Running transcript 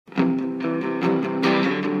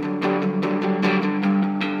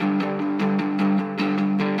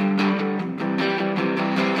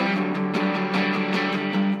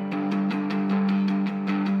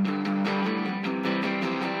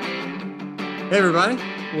Hey, everybody.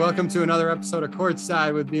 Welcome to another episode of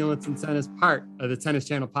Courtside with Mielitz and Tennis, part of the Tennis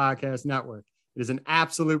Channel Podcast Network. It is an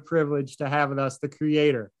absolute privilege to have with us the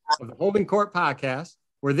creator of the Holding Court podcast,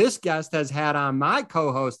 where this guest has had on my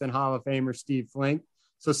co-host and Hall of Famer, Steve Flink.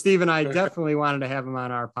 So Steve and I definitely wanted to have him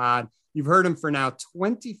on our pod. You've heard him for now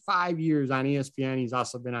 25 years on ESPN. He's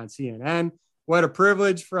also been on CNN. What a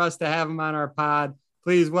privilege for us to have him on our pod.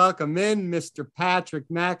 Please welcome in Mr. Patrick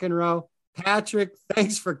McEnroe. Patrick,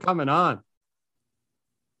 thanks for coming on.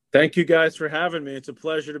 Thank you guys for having me. It's a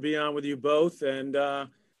pleasure to be on with you both. And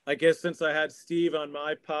I guess since I had Steve on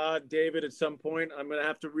my pod, David, at some point, I'm going to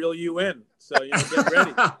have to reel you in. So, get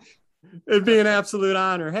ready. It'd be an absolute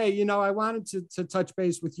honor. Hey, I wanted to touch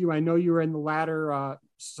base with you. I know you were in the latter,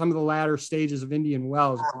 some of the latter stages of Indian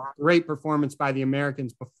Wells. Great performance by the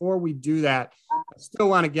Americans. Before we do that, I still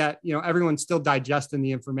want to get, everyone's still digesting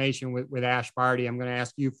the information with Ash Barty. I'm going to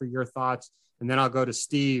ask you for your thoughts, and then I'll go to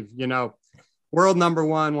Steve. World number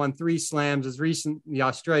one, won 3 slams, as recent the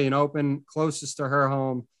Australian Open, closest to her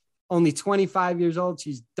home. Only 25 years old.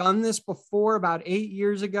 She's done this before, about 8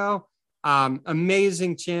 years ago.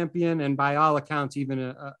 Amazing champion, and by all accounts, even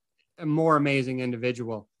a more amazing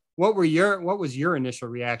individual. What was your initial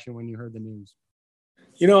reaction when you heard the news?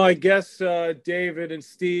 I guess David and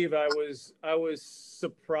Steve, I was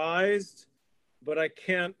surprised, but I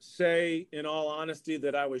can't say in all honesty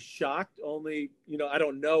that I was shocked. Only, I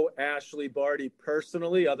don't know Ashley Barty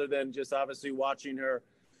personally, other than just obviously watching her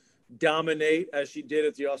dominate as she did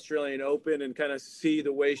at the Australian Open and kind of see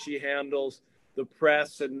the way she handles the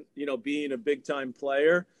press and, being a big time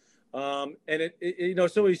player. And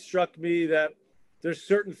it always struck me that there's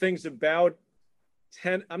certain things about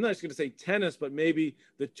I'm not just going to say tennis, but maybe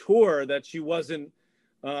the tour that she wasn't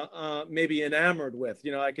maybe enamored with.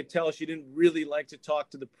 I could tell she didn't really like to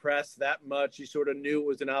talk to the press that much. She sort of knew it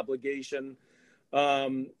was an obligation.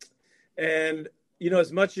 And,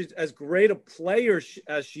 as much as great a player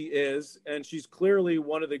as she is, and she's clearly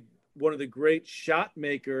one of the great shot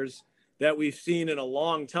makers that we've seen in a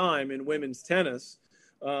long time in women's tennis,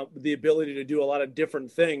 the ability to do a lot of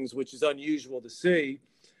different things, which is unusual to see.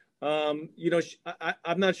 I'm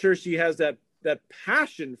not sure she has that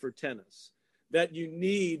passion for tennis that you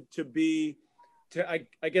need to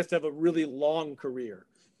have a really long career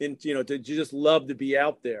and, to just love to be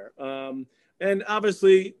out there. And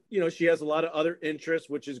obviously, she has a lot of other interests,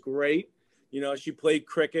 which is great. She played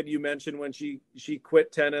cricket. You mentioned when she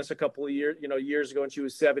quit tennis a couple of years ago when she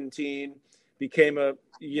was 17, became a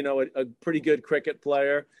pretty good cricket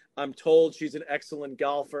player. I'm told she's an excellent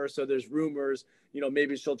golfer. So there's rumors,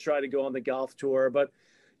 maybe she'll try to go on the golf tour, but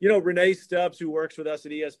Renee Stubbs, who works with us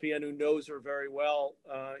at ESPN, who knows her very well.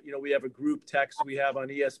 We have a group text we have on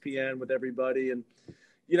ESPN with everybody. And,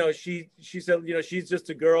 she said, she's just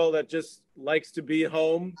a girl that just likes to be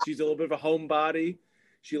home. She's a little bit of a homebody.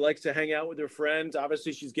 She likes to hang out with her friends.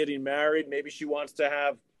 Obviously, she's getting married. Maybe she wants to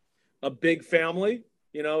have a big family,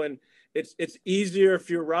 and it's easier if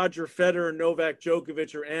you're Roger Federer, Novak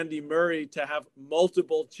Djokovic, or Andy Murray to have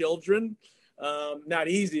multiple children. Not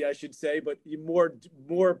easy, I should say, but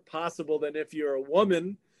more possible than if you're a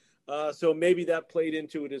woman. So maybe that played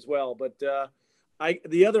into it as well. But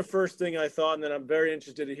the other first thing I thought, and then I'm very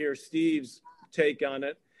interested to hear Steve's take on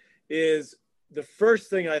it, is the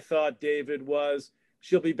first thing I thought, David, was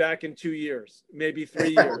she'll be back in 2 years, maybe 3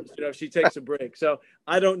 years, if she takes a break. So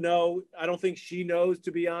I don't know. I don't think she knows,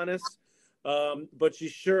 to be honest. But she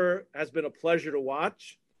sure has been a pleasure to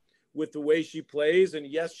watch with the way she plays. And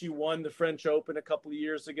yes, she won the French Open a couple of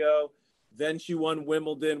years ago. Then she won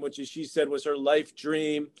Wimbledon, which she said was her life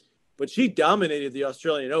dream. But she dominated the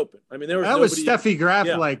Australian Open. I mean, that was Steffi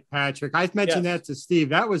Graf-like, Patrick. I mentioned that to Steve.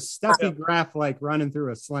 That was Steffi Graf-like running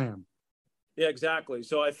through a slam. Yeah, exactly.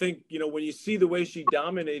 So I think, when you see the way she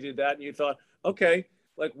dominated that and you thought, okay,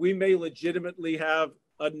 like we may legitimately have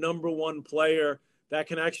a number one player that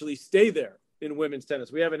can actually stay there in women's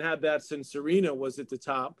tennis. We haven't had that since Serena was at the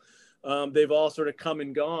top. They've all sort of come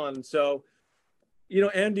and gone. So,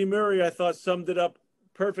 Andy Murray, I thought, summed it up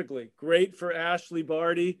perfectly. Great for Ashley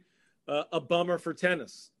Barty, a bummer for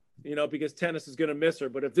tennis, because tennis is going to miss her.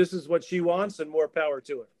 But if this is what she wants, then more power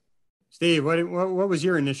to her. Steve, what was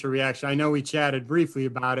your initial reaction? I know we chatted briefly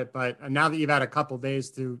about it, but now that you've had a couple of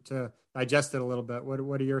days to digest it a little bit,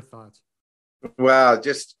 what are your thoughts? Well,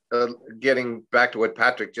 just getting back to what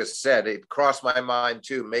Patrick just said, it crossed my mind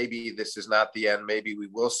too. Maybe this is not the end. Maybe we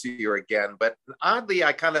will see her again. But oddly,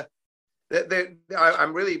 I'm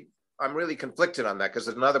really conflicted on that, because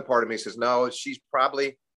another part of me says no. She's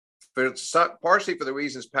probably partially for the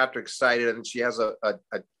reasons Patrick cited, and she has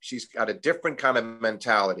she's got a different kind of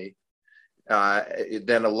mentality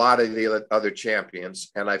than a lot of the other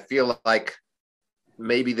champions. And I feel like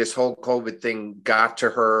maybe this whole COVID thing got to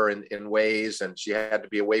her in ways, and she had to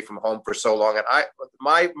be away from home for so long. And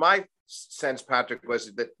my sense, Patrick,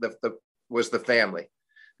 was that the family,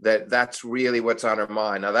 that's really what's on her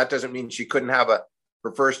mind. Now, that doesn't mean she couldn't have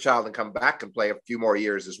her first child and come back and play a few more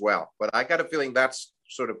years as well. But I got a feeling that's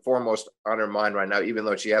sort of foremost on her mind right now, even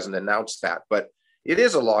though she hasn't announced that. But it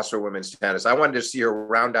is a loss for women's tennis. I wanted to see her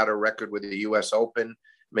round out her record with the U.S. Open,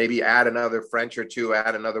 maybe add another French or two,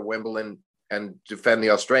 add another Wimbledon, and defend the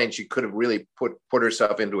Australian. She could have really put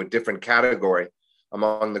herself into a different category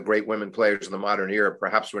among the great women players in the modern era.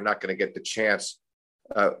 Perhaps we're not going to get the chance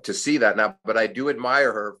to see that now, but I do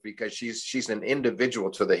admire her because she's an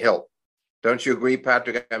individual to the hilt. Don't you agree,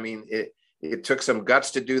 Patrick? I mean, it took some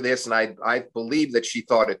guts to do this, and I believe that she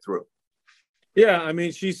thought it through. Yeah, I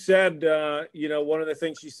mean, she said, one of the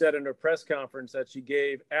things she said in her press conference that she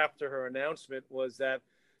gave after her announcement was that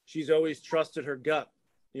she's always trusted her gut.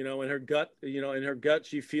 In her gut,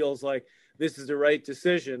 she feels like this is the right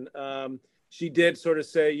decision. She did sort of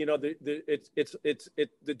say,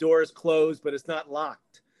 the door is closed, but it's not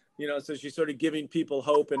locked. So she's sort of giving people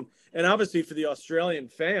hope, and obviously for the Australian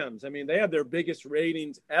fans, I mean, they have their biggest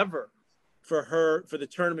ratings ever for the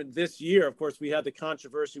tournament this year. Of course, we had the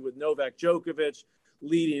controversy with Novak Djokovic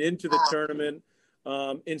leading into the tournament.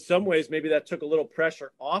 In some ways, maybe that took a little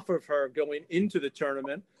pressure off of her going into the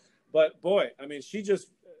tournament. But boy, I mean, she just,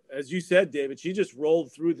 as you said, David, she just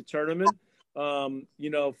rolled through the tournament.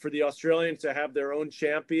 For the Australians to have their own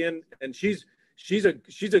champion, and she's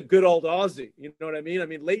a good old Aussie. You know what I mean? I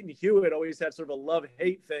mean, Leighton Hewitt always had sort of a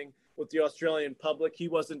love-hate thing with the Australian public. He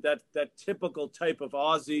wasn't that typical type of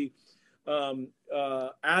Aussie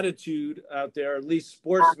attitude out there, at least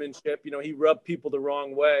sportsmanship. He rubbed people the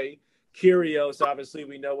wrong way. Kyrgios, obviously,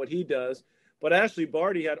 we know what he does. But Ashley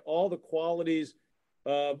Barty had all the qualities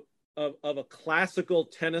of a classical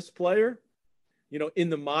tennis player, in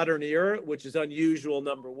the modern era, which is unusual,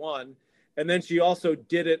 number one. And then she also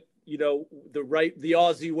did it, the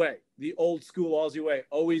Aussie way, the old school Aussie way,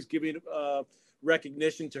 always giving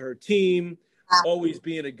recognition to her team, always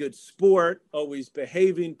being a good sport, always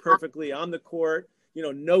behaving perfectly on the court,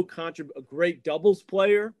 a great doubles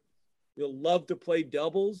player. You'll love to play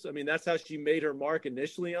doubles. I mean, that's how she made her mark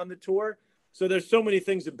initially on the tour. So there's so many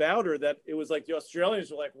things about her that it was like the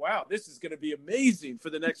Australians were like, wow, this is going to be amazing for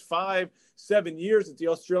the next 5-7 years at the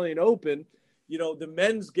Australian Open. The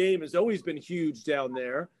men's game has always been huge down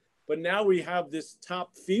there, but now we have this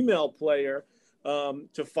top female player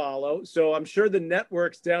to follow. So I'm sure the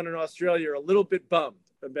networks down in Australia are a little bit bummed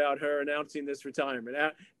about her announcing this retirement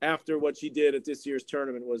after what she did at this year's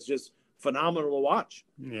tournament was just phenomenal to watch.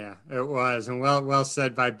 Yeah, it was. And well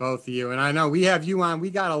said by both of you. And I know we have you on.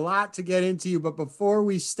 We got a lot to get into, but before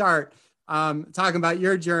we start talking about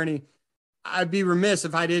your journey, I'd be remiss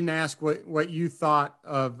if I didn't ask what you thought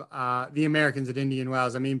of the Americans at Indian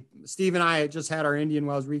Wells. I mean, Steve and I just had our Indian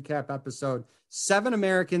Wells recap episode. 7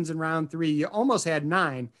 Americans in round 3. You almost had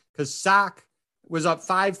 9 because Sock was up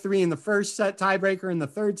 5-3 in the first set tiebreaker and the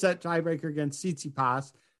third set tiebreaker against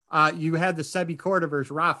Tsitsipas. You had the Sebi Korda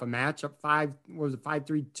versus Rafa match up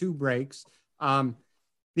 5-3, 2 breaks.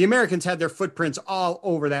 The Americans had their footprints all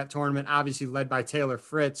over that tournament, obviously led by Taylor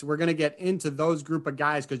Fritz. We're going to get into those group of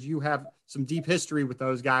guys because you have some deep history with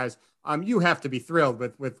those guys. You have to be thrilled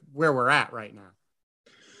with where we're at right now.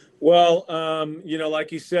 Well,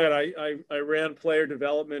 like you said, I ran player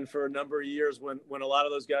development for a number of years when a lot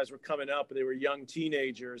of those guys were coming up and they were young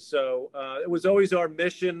teenagers. So it was always our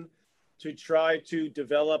mission to try to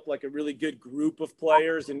develop like a really good group of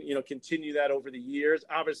players and, continue that over the years.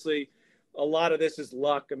 Obviously, a lot of this is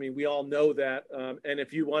luck. I mean, we all know that. And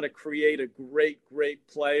if you want to create a great, great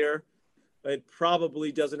player, it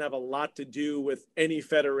probably doesn't have a lot to do with any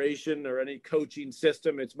federation or any coaching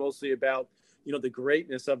system. It's mostly about, the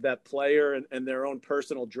greatness of that player and their own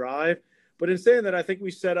personal drive. But in saying that, I think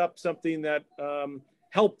we set up something that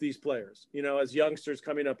helped these players, as youngsters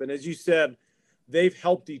coming up. And as you said, they've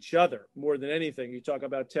helped each other more than anything. You talk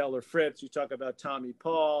about Taylor Fritz, you talk about Tommy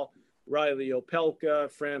Paul, Riley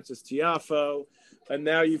Opelka, Francis Tiafoe, and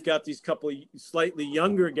now you've got these couple of slightly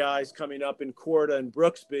younger guys coming up in Korda and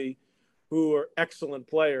Brooksby who are excellent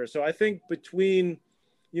players. So I think between,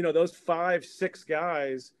 those 5-6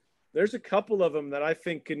 guys, there's a couple of them that I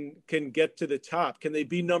think can get to the top. Can they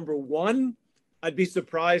be number one? I'd be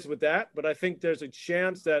surprised with that, but I think there's a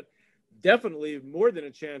chance that definitely more than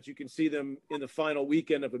a chance you can see them in the final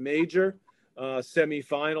weekend of a major,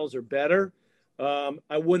 semifinals or better.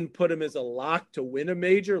 I wouldn't put him as a lock to win a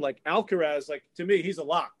major. Like Alcaraz, to me, he's a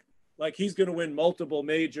lock. Like he's going to win multiple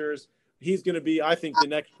majors. He's going to be, I think, the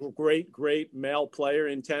next great, great male player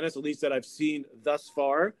in tennis, at least that I've seen thus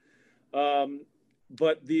far.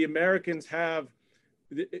 but the Americans have,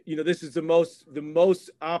 this is the most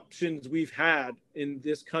options we've had in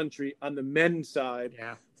this country on the men's side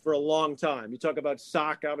for a long time. You talk about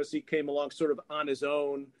Sock, obviously came along sort of on his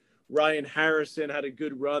own. Ryan Harrison had a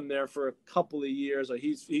good run there for a couple of years.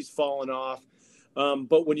 He's fallen off.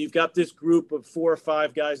 But when you've got this group of 4 or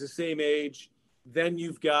 5 guys the same age, then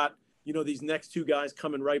you've got, these next 2 guys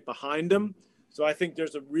coming right behind them. So I think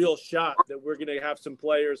there's a real shot that we're going to have some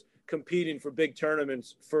players competing for big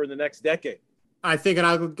tournaments for the next decade. I think, and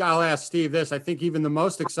I'll ask Steve this, I think even the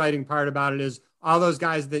most exciting part about it is all those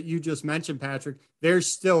guys that you just mentioned, Patrick, there's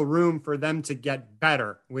still room for them to get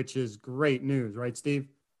better, which is great news, right, Steve?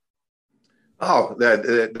 Oh, they're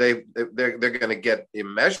going to get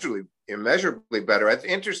immeasurably better. It's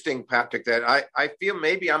interesting, Patrick, that I feel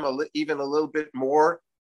maybe I'm even a little bit more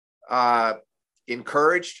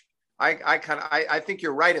encouraged. I think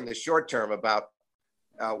you're right in the short term about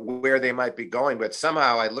where they might be going, but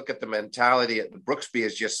somehow I look at the mentality at Brooksby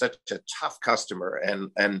as just such a tough customer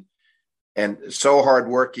and so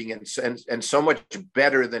hardworking and so much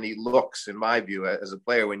better than he looks, in my view, as a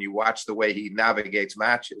player when you watch the way he navigates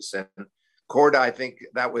matches. And Korda, I think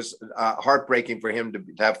that was heartbreaking for him to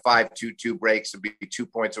have 5-2-2 breaks and be 2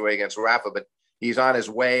 points away against Rafa, but he's on his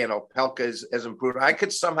way, and Opelka has improved. I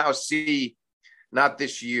could somehow see, not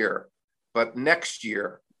this year, but next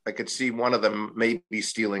year, I could see one of them maybe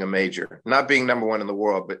stealing a major, not being number 1 in the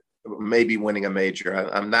world, but maybe winning a major.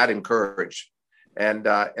 I'm that encouraged. And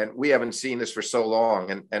we haven't seen this for so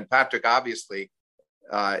long. And Patrick, obviously,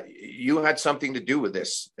 you had something to do with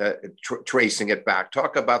this, tracing it back.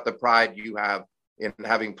 Talk about the pride you have in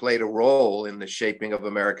having played a role in the shaping of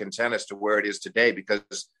American tennis to where it is today,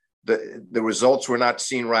 because the results were not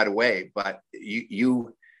seen right away, but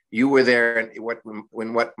you were there in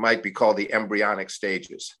what might be called the embryonic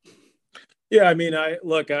stages. Yeah, I mean,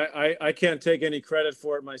 I can't take any credit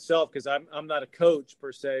for it myself because I'm not a coach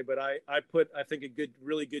per se, but I put, I think, a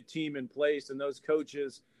really good team in place, and those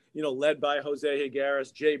coaches, led by Jose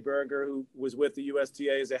Higueras, Jay Berger, who was with the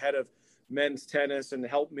USTA as a head of men's tennis and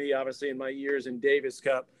helped me obviously in my years in Davis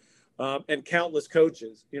Cup, and countless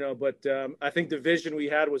coaches, but I think the vision we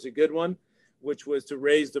had was a good one, which was to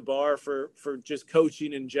raise the bar for just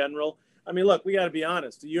coaching in general. I mean, look, we got to be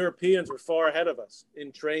honest. The Europeans were far ahead of us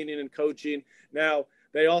in training and coaching. Now,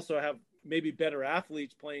 they also have maybe better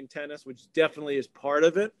athletes playing tennis, which definitely is part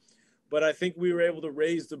of it. But I think we were able to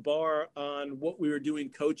raise the bar on what we were doing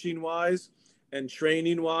coaching-wise and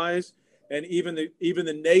training-wise. And even the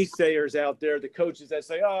naysayers out there, the coaches that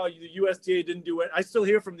say, oh, the USTA didn't do it. I still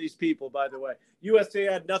hear from these people, by the way.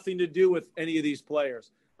 USTA had nothing to do with any of these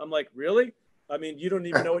players. I'm like, really? I mean, you don't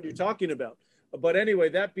even know what you're talking about. But anyway,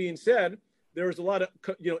 that being said, there was a lot of,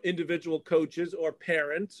 individual coaches or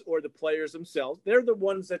parents or the players themselves. They're the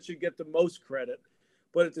ones that should get the most credit.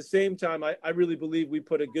 But at the same time, I really believe we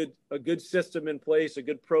put a good system in place, a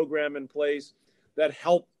good program in place that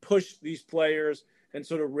helped push these players and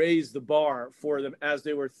sort of raise the bar for them as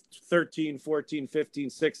they were 13, 14, 15,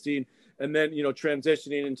 16, and then,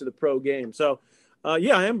 transitioning into the pro game. So, I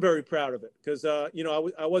am very proud of it because,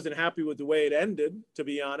 I wasn't happy with the way it ended, to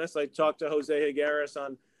be honest. I talked to Jose Higueras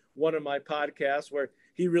on one of my podcasts where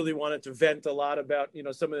he really wanted to vent a lot about,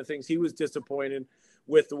 some of the things he was disappointed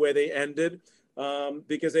with the way they ended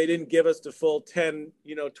because they didn't give us the full 10,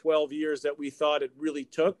 12 years that we thought it really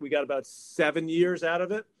took. We got about 7 years out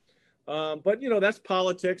of it. But, that's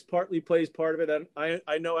politics, partly plays part of it. And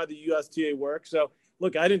I know how the USTA works. So,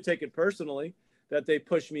 look, I didn't take it personally that they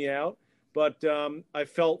pushed me out. But I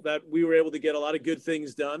felt that we were able to get a lot of good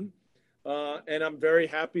things done. And I'm very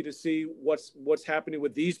happy to see what's happening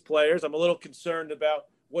with these players. I'm a little concerned about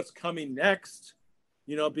what's coming next,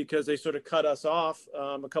 because they sort of cut us off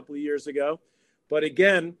a couple of years ago. But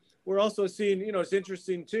again, we're also seeing, it's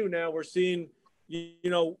interesting too. Now we're seeing,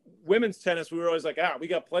 women's tennis. We were always like, we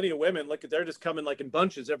got plenty of women. Look, they're just coming like in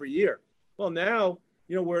bunches every year. Well, now,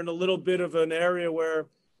 we're in a little bit of an area where,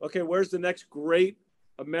 okay, where's the next great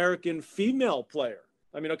American female player?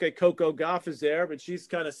 I mean, okay, Coco Gauff is there, but she's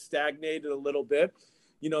kind of stagnated a little bit.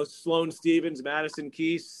 Sloane Stephens, Madison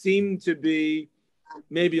Keys seem to be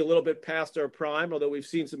maybe a little bit past our prime, although we've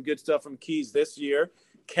seen some good stuff from Keys this year.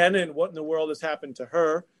 Kenin, what in the world has happened to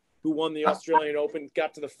her, who won the Australian Open,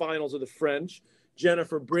 got to the finals of the French.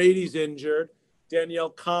 Jennifer Brady's injured. Danielle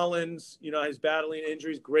Collins, is battling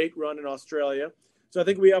injuries, great run in Australia. So I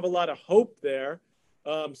think we have a lot of hope there.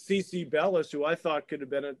 CC Bellis, who I thought could have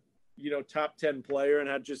been a top 10 player and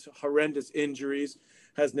had just horrendous injuries,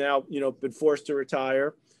 has now, been forced to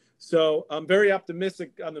retire. So I'm very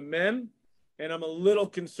optimistic on the men, and I'm a little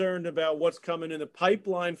concerned about what's coming in the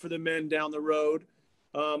pipeline for the men down the road.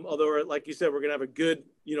 Although, like you said, we're going to have a good,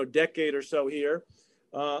 decade or so here.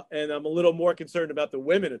 And I'm a little more concerned about the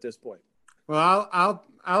women at this point. Well,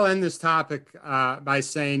 I'll end this topic by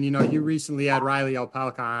saying, you recently had Riley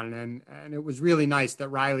Opelka on, and it was really nice that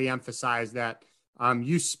Riley emphasized that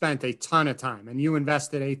you spent a ton of time and you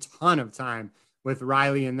invested a ton of time with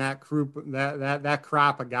Riley and that group, that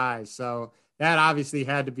crop of guys. So that obviously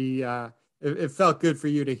had to be, it felt good for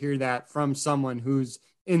you to hear that from someone who's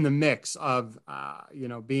in the mix of,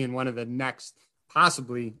 being one of the next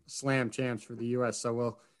possibly slam champs for the U.S.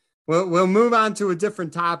 So we'll move on to a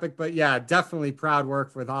different topic, but yeah, definitely proud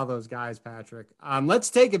work with all those guys, Patrick. Let's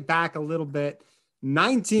take it back a little bit.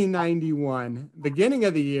 1991, beginning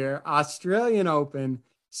of the year, Australian Open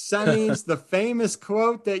semis, the famous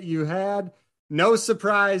quote that you had, no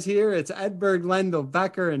surprise here. It's Edberg, Lendl,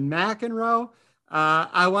 Becker, and McEnroe.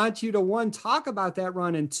 I want you to, one, talk about that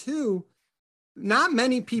run, and two, not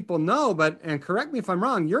many people know, and correct me if I'm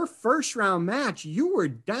wrong, your first round match, you were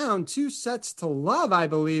down 2-0, I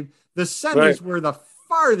believe. The semis were the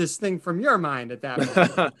farthest thing from your mind at that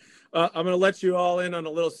point. I'm going to let you all in on a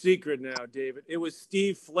little secret now, David. It was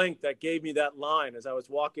Steve Flink that gave me that line as I was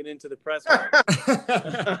walking into the press box.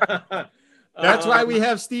 That's why we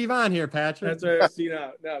have Steve on here, Patrick. That's why I've seen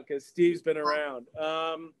out. No, because Steve's been around.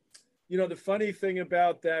 The funny thing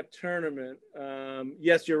about that tournament,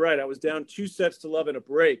 yes, you're right. I was down 2-0 in a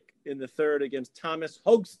break in the third against Thomas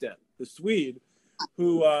Högstedt, the Swede,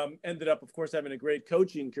 who ended up, of course, having a great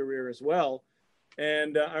coaching career as well.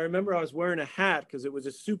 And I remember I was wearing a hat because it was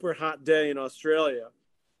a super hot day in Australia.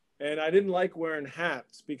 And I didn't like wearing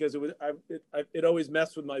hats because it always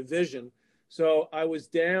messed with my vision. So I was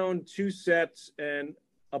down 2 sets and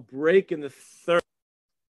a break in the third.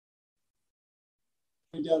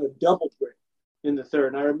 Down a double break in the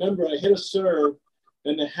third. And I remember I hit a serve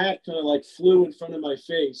and the hat kind of like flew in front of my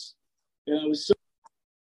face. And I was so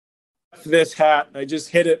this hat, I just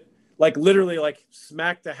hit it like literally like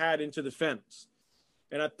smacked the hat into the fence.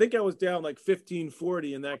 And I think I was down like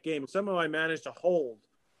 15-40 in that game. Somehow I managed to hold.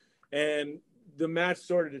 And the match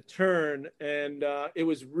started to turn, and it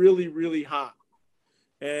was really, really hot.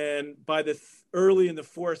 And by the early in the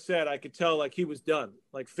fourth set, I could tell like he was done,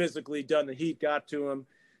 like physically done. The heat got to him.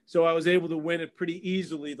 So I was able to win it pretty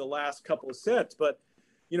easily the last couple of sets. But,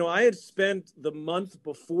 I had spent the month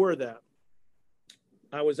before that.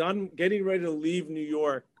 I was getting ready to leave New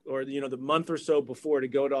York, or, the month or so before, to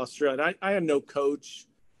go to Australia. And I had no coach.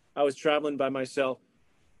 I was traveling by myself.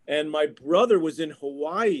 And my brother was in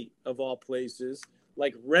Hawaii, of all places,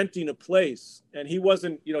 like renting a place. And he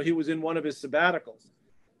wasn't, he was in one of his sabbaticals.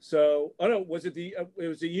 So, it was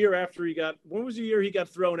a year after when was the year he got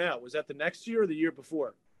thrown out? Was that the next year or the year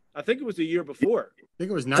before? I think it was the year before. I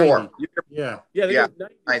think it was 90. Yeah. Yeah.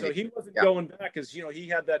 90. So he wasn't going back because, he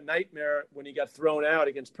had that nightmare when he got thrown out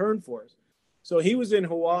against Pernfors. So he was in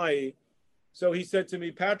Hawaii. So he said to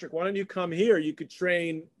me, Patrick, why don't you come here? You could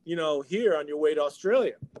train, here on your way to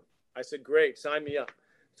Australia. I said, great, sign me up.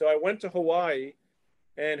 So I went to Hawaii,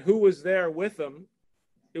 and who was there with him?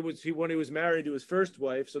 It was when he was married to his first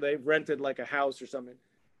wife. So they rented like a house or something.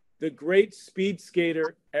 The great speed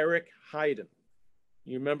skater, Eric Heiden.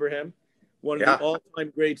 You remember him? One of the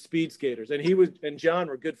all-time great speed skaters. And he and John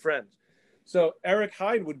were good friends. So Eric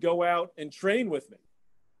Heiden would go out and train with me.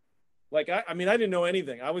 Like, I didn't know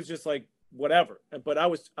anything. I was just like, whatever. But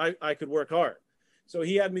I could work hard. So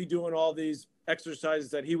he had me doing all these exercises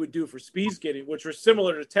that he would do for speed skating, which were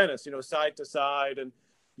similar to tennis, side to side and,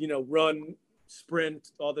 run,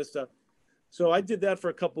 sprint, all this stuff. So I did that for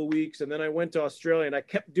a couple of weeks, and then I went to Australia, and I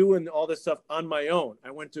kept doing all this stuff on my own.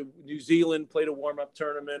 I went to New Zealand, played a warm-up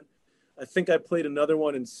tournament. I think I played another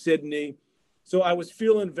one in Sydney. So I was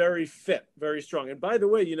feeling very fit, very strong. And by the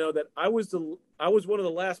way, that I was one of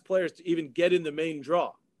the last players to even get in the main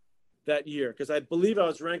draw that year, because I believe I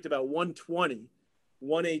was ranked about 120,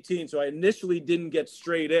 118. So I initially didn't get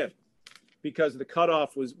straight in because the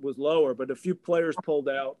cutoff was lower, but a few players pulled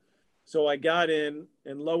out. So I got in,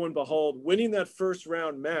 and lo and behold, winning that first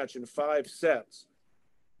round match in 5 sets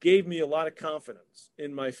gave me a lot of confidence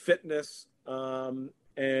in my fitness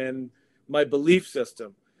and my belief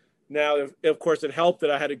system. Now, of course, it helped that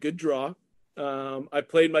I had a good draw. I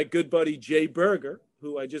played my good buddy Jay Berger,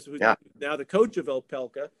 who's now the coach of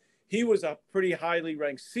Opelka. He was a pretty highly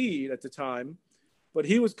ranked seed at the time, but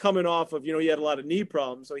he was coming off of, he had a lot of knee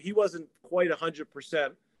problems, so he wasn't quite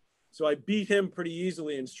 100%. So I beat him pretty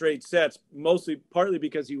easily in straight sets, partly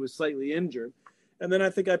because he was slightly injured. And then I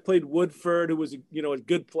think I played Woodford, who was, a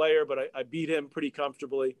good player, but I beat him pretty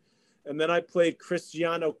comfortably. And then I played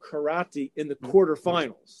Cristiano Karate in the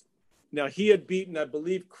quarterfinals. Now, he had beaten, I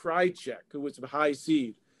believe, Krajicek, who was a high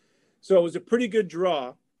seed. So it was a pretty good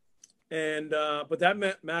draw. And but that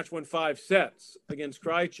match went 5 sets against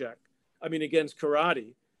against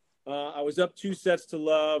Karate. I was up 2 sets to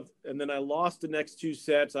love, and then I lost the next 2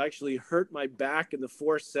 sets. I actually hurt my back in the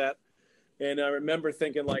 4th set. And I remember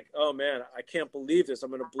thinking, like, oh, man, I can't believe this. I'm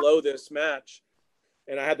going to blow this match.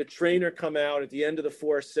 And I had the trainer come out at the end of the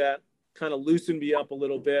 4th set, kind of loosen me up a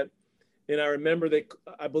little bit. And I remember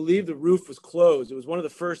I believe the roof was closed. It was one of the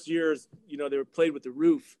first years, they were played with the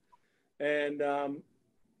roof. And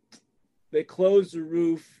they closed the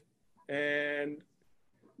roof. And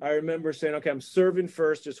I remember saying, okay, I'm serving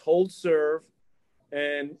first. Just hold serve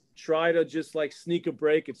and try to just like sneak a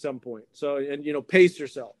break at some point. So, and, pace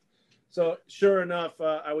yourself. So sure enough,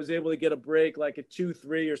 I was able to get a break like a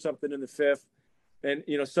 2-3 or something in the 5th and,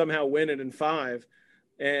 somehow win it in 5.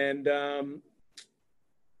 And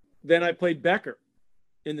then I played Becker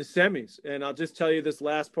in the semis. And I'll just tell you this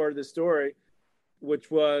last part of the story,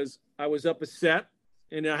 which was I was up a set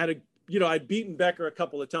and I had I'd beaten Becker a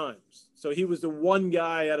couple of times. So he was the one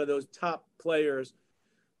guy out of those top players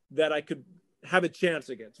that I could have a chance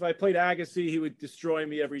against. If I played Agassi, he would destroy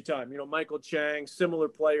me every time. Michael Chang, similar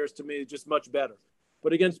players to me, just much better.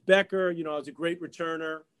 But against Becker, I was a great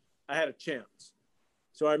returner. I had a chance.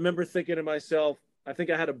 So I remember thinking to myself, I think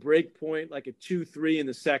I had a break point, like a 2-3 in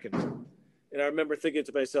the 2nd. And I remember thinking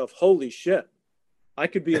to myself, holy shit, I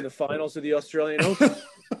could be in the finals of the Australian Open.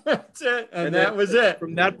 That's it. And that was it.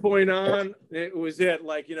 From that point on, it was it.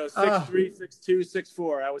 Like, 6-3, 6-2,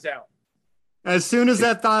 6-4, I was out. As soon as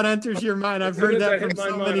that thought enters your mind, I've heard that from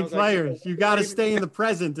so many players. Like, you got to stay in the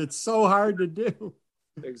present. It's so hard to do.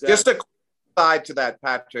 Exactly. Just a side to that,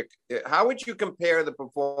 Patrick. How would you compare the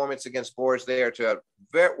performance against Boris there to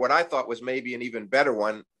what I thought was maybe an even better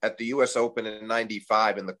one at the U.S. Open in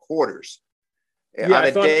 '95 in the quarters? Yeah,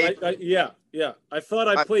 I thought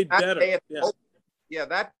I played better.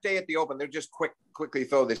 That day at the Open, they're just quickly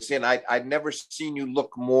throw this in. I'd never seen you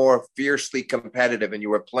look more fiercely competitive, and you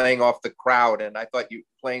were playing off the crowd. And I thought you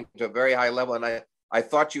playing to a very high level, and I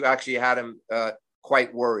thought you actually had him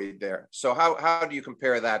quite worried there. So how do you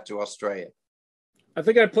compare that to Australia? I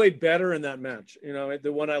think I played better in that match.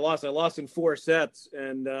 The one I lost in 4 sets,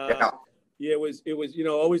 and it was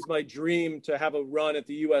always my dream to have a run at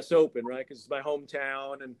the U.S. Open, right? Because it's my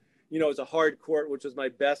hometown, and it's a hard court, which was my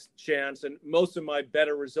best chance. And most of my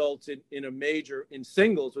better results in a major in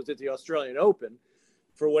singles was at the Australian Open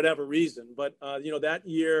for whatever reason. But, that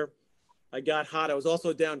year I got hot. I was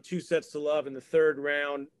also down 2 sets to love in the 3rd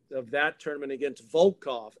round of that tournament against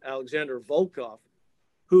Alexander Volkov,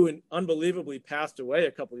 who unbelievably passed away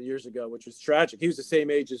a couple of years ago, which was tragic. He was the same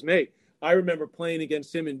age as me. I remember playing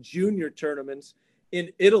against him in junior tournaments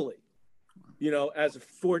in Italy, as a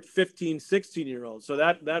 15, 16-year-old. So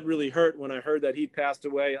that really hurt when I heard that he passed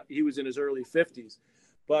away. He was in his early 50s.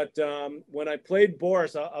 But when I played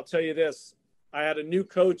Boris, I'll tell you this. I had a new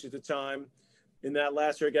coach at the time in that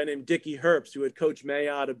last year, a guy named Dickie Herbst, who had coached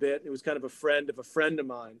Mayotte a bit. It was kind of a friend of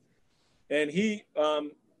mine. And he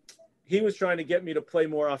was trying to get me to play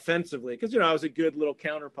more offensively because, I was a good little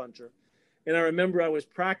counterpuncher. And I remember I was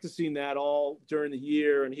practicing that all during the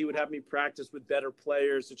year, and he would have me practice with better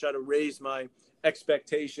players to try to raise my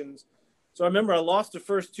expectations. So I remember I lost the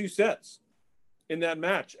first 2 sets in that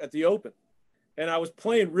match at the Open, and I was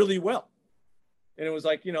playing really well. And it was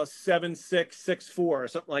like, 7-6, 6-4 or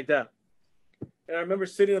something like that. And I remember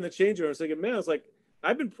sitting on the change room and thinking, man, I was like,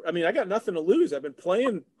 I got nothing to lose. I've been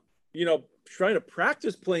playing, trying to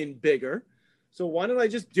practice playing bigger. So why don't I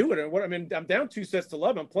just do it? I'm down 2 sets to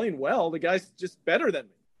love. I'm playing well. The guy's just better than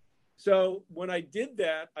me. So when I did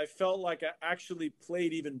that, I felt like I actually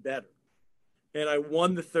played even better. And I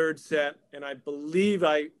won the 3rd set, and I believe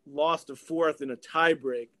I lost a 4th in a tie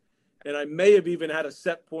break. And I may have even had a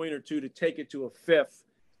set point or 2 to take it to a 5th.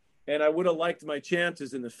 And I would have liked my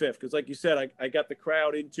chances in the 5th because, like you said, I got the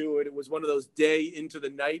crowd into it. It was one of those day into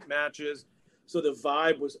the night matches. So the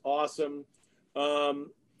vibe was awesome.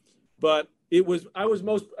 But I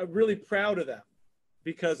was really proud of that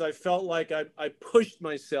because I felt like I pushed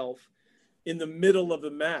myself in the middle of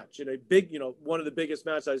the match in a big, one of the biggest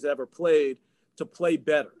matches I've ever played to play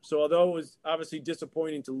better. So although it was obviously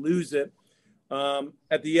disappointing to lose it,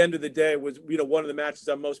 at the end of the day it was, one of the matches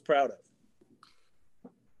I'm most proud of.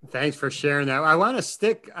 Thanks for sharing that. I want to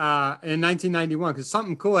stick in 1991 because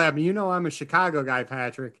something cool happened. I'm a Chicago guy,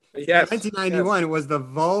 Patrick. Yes. 1991, yes. It was the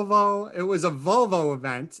Volvo. It was a Volvo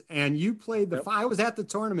event, and you played I was at the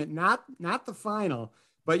tournament, not the final,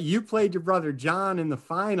 but you played your brother John in the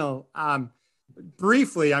final.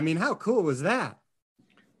 Briefly, how cool was that?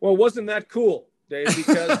 Well, it wasn't that cool, Dave,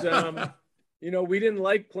 because we didn't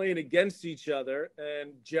like playing against each other,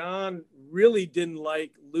 and John really didn't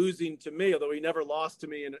like losing to me, although he never lost to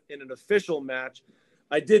me in an official match.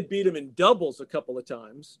 I did beat him in doubles a couple of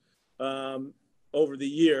times over the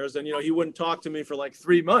years, and he wouldn't talk to me for like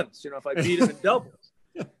 3 months, if I beat him in doubles.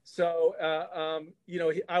 So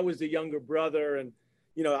I was the younger brother, and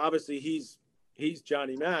obviously he's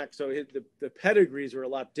Johnny Mac, so the pedigrees are a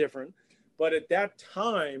lot different. But at that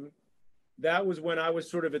time, that was when I was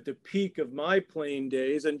sort of at the peak of my playing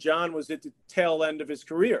days, and John was at the tail end of his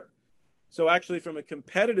career. So actually, from a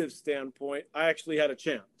competitive standpoint, I actually had a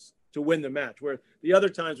chance to win the match, where the other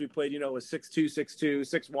times we played, a 6-2, 6-2,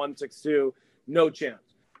 6-1, 6-2, no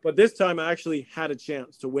chance. But this time I actually had a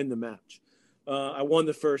chance to win the match. I won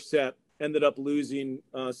the first set, ended up losing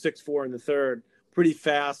 6-4 in the third, pretty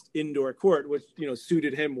fast indoor court, which,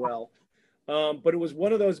 suited him well. But it was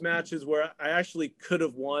one of those matches where I actually could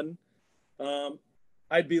have won.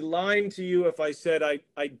 I'd be lying to you if I said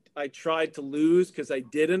I tried to lose, because I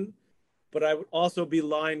didn't. But I would also be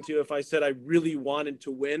lying to you if I said I really wanted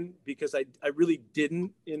to win, because I really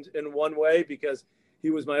didn't in one way, because he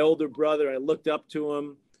was my older brother. I looked up to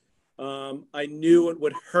him. I knew it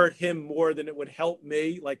would hurt him more than it would help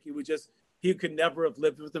me. Like he could never have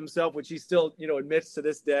lived with himself, which he still, admits to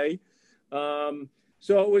this day. So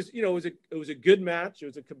it was, it was a good match. It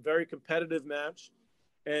was a very competitive match,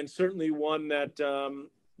 and certainly one that,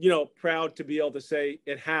 proud to be able to say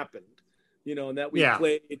it happened, and that we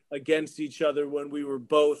played against each other when we were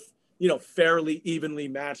both, fairly evenly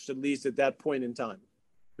matched, at least at that point in time.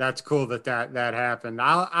 That's cool that happened.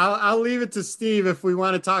 I'll leave it to Steve if we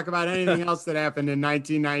want to talk about anything else that happened in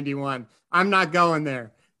 1991. I'm not going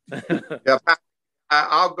there. Yeah,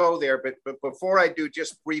 I'll go there, but before I do,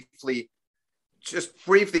 just briefly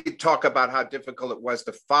talk about how difficult it was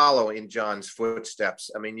to follow in John's footsteps.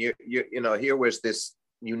 I mean, here was this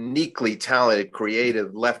uniquely talented,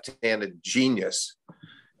 creative, left-handed genius,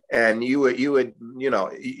 and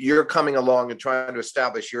you're coming along and trying to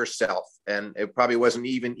establish yourself, and it probably wasn't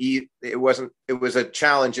even it was a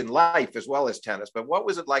challenge in life as well as tennis. But what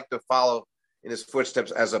was it like to follow in his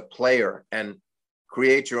footsteps as a player and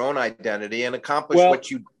create your own identity and accomplish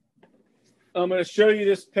what you? I'm going to show you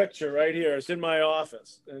this picture right here. It's in my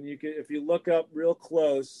office, and if you look up real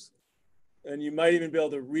close, and you might even be able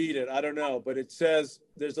to read it. I don't know, but it says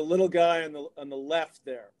there's a little guy on the left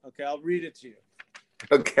there. Okay, I'll read it to you.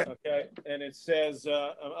 Okay. Okay, and it says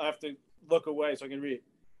I have to look away so I can read.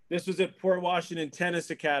 This was at Port Washington Tennis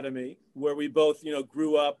Academy, where we both,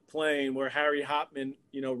 grew up playing, where Harry Hopman,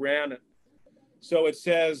 ran it. So it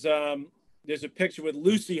says there's a picture with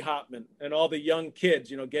Lucy Hopman and all the young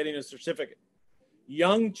kids, getting a certificate.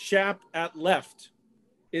 Young chap at left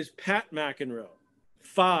is Pat McEnroe,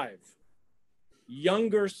 5.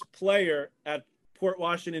 Younger player at Port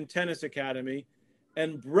Washington Tennis Academy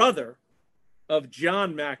and brother of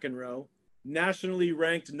John McEnroe, nationally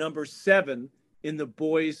ranked number 7 in the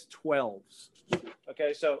boys 12s.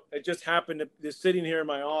 Okay, so it just happened to sitting here in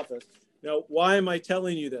my office. Now, why am I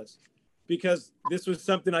telling you this? Because this was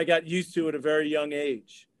something I got used to at a very young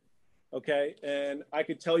age. Okay, and I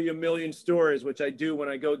could tell you a million stories, which I do when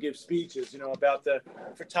I go give speeches, about the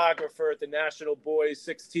photographer at the National Boys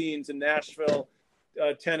 16s in Nashville,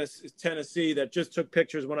 Tennessee, that just took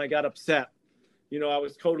pictures when I got upset. I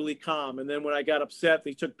was totally calm. And then when I got upset,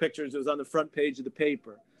 they took pictures. It was on the front page of the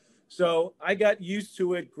paper. So I got used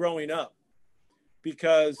to it growing up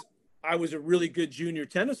because I was a really good junior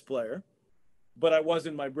tennis player, but I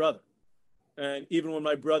wasn't my brother. And even when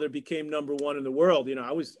my brother became number 1 in the world,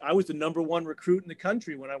 I was the number 1 recruit in the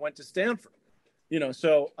country when I went to Stanford.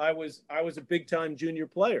 So I was a big time junior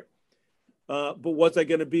player. But was I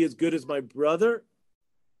going to be as good as my brother?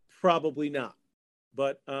 Probably not.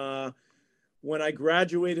 But when I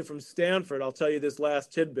graduated from Stanford, I'll tell you this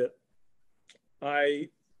last tidbit. I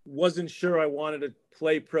wasn't sure I wanted to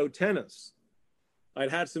play pro tennis.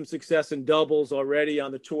 I'd had some success in doubles already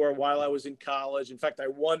on the tour while I was in college. In fact, I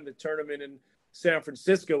won the tournament in San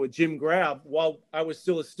Francisco with Jim Grab while I was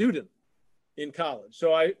still a student in college.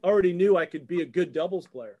 So I already knew I could be a good doubles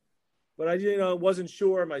player. But I wasn't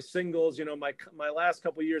sure. My singles, my last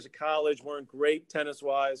couple of years of college weren't great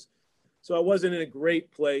tennis-wise. So I wasn't in a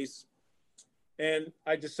great place. And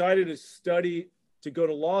I decided to study to go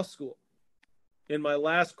to law school. In my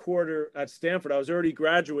last quarter at Stanford, I was already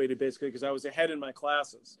graduated basically because I was ahead in my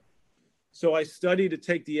classes. So I studied to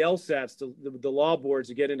take the LSATs, the law boards,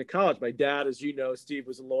 to get into college. My dad, as you know, Steve,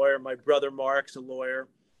 was a lawyer. My brother Mark's a lawyer.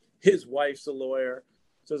 His wife's a lawyer.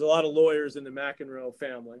 So there's a lot of lawyers in the McEnroe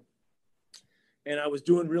family. And I was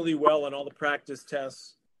doing really well on all the practice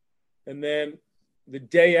tests. And then the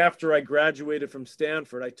day after I graduated from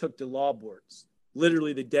Stanford, I took the law boards.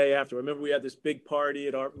 Literally the day after. I remember we had this big party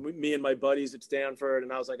at me and my buddies at Stanford,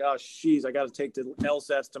 and I was like, oh, geez, I got to take the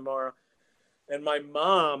LSATs tomorrow. And my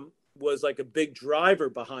mom was like a big driver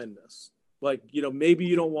behind this. Like, you know, maybe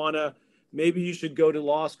you should go to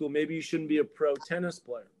law school. Maybe you shouldn't be a pro tennis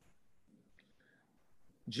player.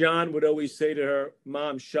 John would always say to her,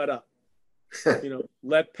 Mom, shut up. You know,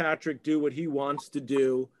 let Patrick do what he wants to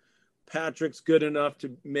do. Patrick's good enough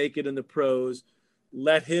to make it in the pros.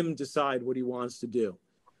 Let him decide what he wants to do.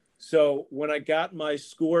 So when I got my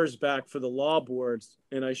scores back for the law boards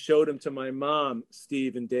and I showed them to my mom,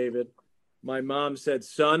 Steve and David, my mom said,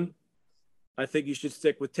 son, I think you should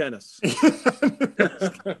stick with tennis.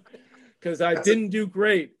 Because I didn't do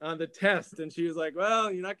great on the test. And she was like,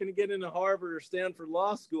 well, you're not going to get into Harvard or Stanford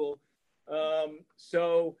Law School.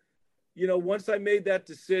 So, you know, once I made that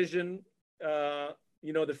decision,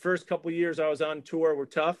 you know, the first couple of years I was on tour were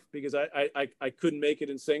tough because I couldn't make it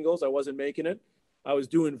in singles. I wasn't making it. I was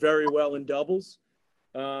doing very well in doubles.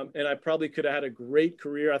 And I probably could have had a great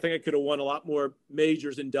career. I think I could have won a lot more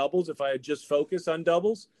majors in doubles if I had just focused on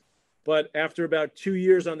doubles. But after about 2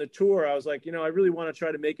 years on the tour, I was like, you know, I really want to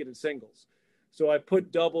try to make it in singles. So I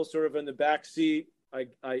put doubles sort of in the back seat.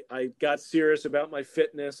 I got serious about my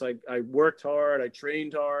fitness. I worked hard. I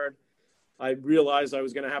trained hard. I realized I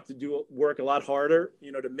was going to have to work a lot harder,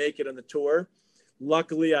 you know, to make it on the tour.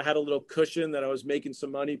 Luckily, I had a little cushion that I was making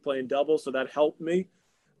some money playing doubles, so that helped me.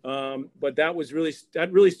 But that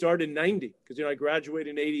really started in 90 because, you know, I graduated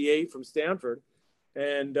in 88 from Stanford.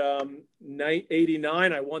 And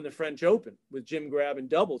 89, I won the French Open with Jim Grab in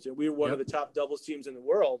doubles. And we were one of the top doubles teams in the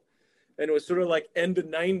world. And it was sort of like end of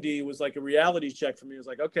 90 was like a reality check for me. It was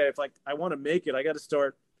like, okay, if like I want to make it, I got to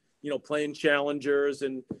start, you know, playing challengers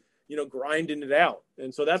and, you know, grinding it out.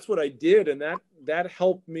 And so that's what I did. And that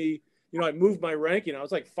helped me. You know, I moved my ranking. I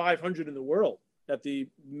was like 500 in the world at the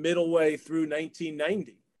middle way through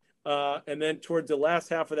 1990. And then towards the last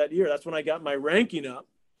half of that year, that's when I got my ranking up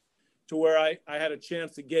to where I had a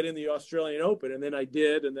chance to get in the Australian Open. And then I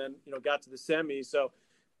did, and then, you know, got to the semis. So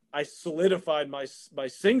I solidified my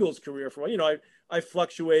singles career for, you know, I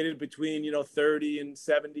fluctuated between, you know, 30 and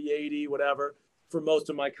 70, 80, whatever, for most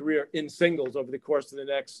of my career in singles over the course of the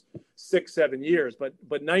next 6-7 years.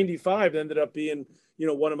 But 95 ended up being, you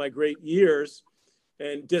know, one of my great years,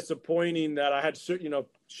 and disappointing that I had, you know,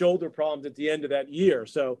 shoulder problems at the end of that year.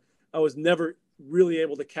 So I was never really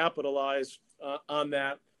able to capitalize on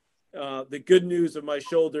that. The good news of my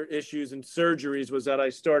shoulder issues and surgeries was that I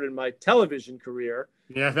started my television career.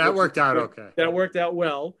 Yeah, that worked out okay. That worked out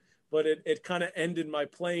well, but it kind of ended my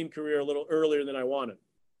playing career a little earlier than I wanted.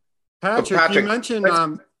 Patrick,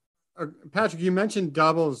 you mentioned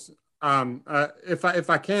doubles. If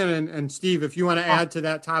I can, and Steve, if you want to add to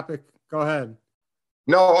that topic, go ahead.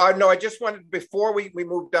 No, I just wanted, before we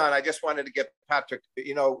moved on, I just wanted to get Patrick,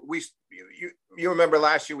 you know, you remember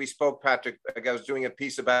last year we spoke, Patrick, I was doing a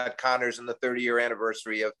piece about Connors and the 30-year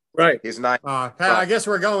anniversary of his 9. I guess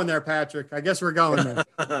we're going there, Patrick. I guess we're going there.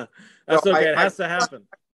 That's okay. It has to happen.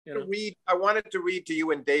 You know? I wanted to read to you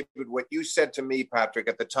and David what you said to me, Patrick,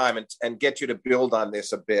 at the time, and get you to build on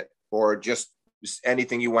this a bit, or just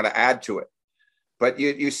anything you want to add to it. But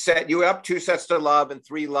you said you were up 2 sets to love and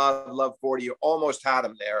 3 love 40. You almost had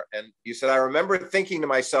him there. And you said, I remember thinking to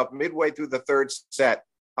myself midway through the 3rd set,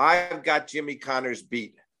 I've got Jimmy Connors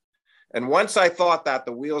beat. And once I thought that,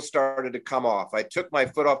 the wheels started to come off. I took my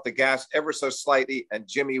foot off the gas ever so slightly, and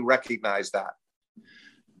Jimmy recognized that.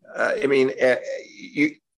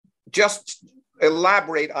 You just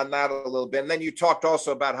elaborate on that a little bit. And then you talked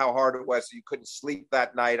also about how hard it was. You couldn't sleep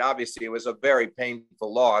that night. Obviously, it was a very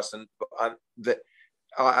painful loss. And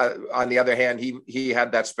on the other hand, he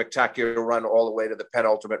had that spectacular run all the way to the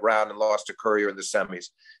penultimate round and lost to Courier in the semis.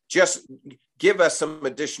 Just give us some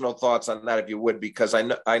additional thoughts on that, if you would, because I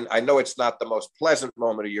know it's not the most pleasant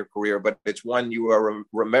moment of your career, but it's one you are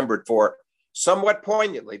remembered for somewhat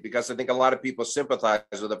poignantly, because I think a lot of people sympathize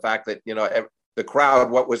with the fact that, you know, the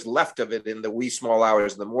crowd, what was left of it in the wee small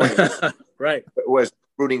hours in the morning, right, was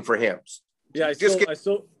rooting for him. Yeah, I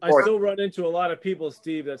still run into a lot of people,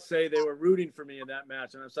 Steve, that say they were rooting for me in that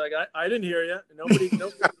match, and I was like, I didn't hear you. Nobody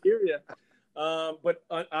hear you. But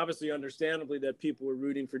obviously, understandably, that people were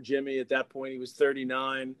rooting for Jimmy at that point. He was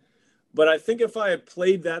 39. But I think if I had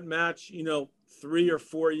played that match, you know, 3 or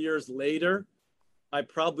 4 years later, I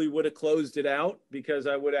probably would have closed it out, because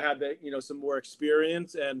I would have had that, you know, some more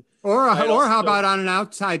experience. And or how about on an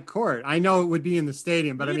outside court? I know it would be in the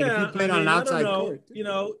stadium, but I mean, if you played on an outside court,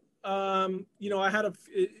 I had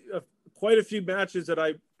quite a few matches that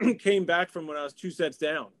I came back from when I was 2 sets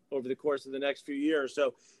down over the course of the next few years.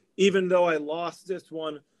 So even though I lost this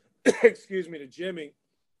one, excuse me, to Jimmy,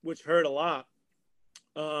 which hurt a lot,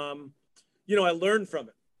 you know, I learned from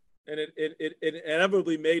it, and it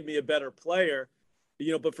inevitably made me a better player,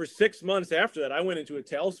 you know. But for 6 months after that, I went into a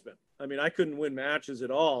tailspin. I mean, I couldn't win matches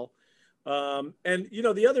at all. And, you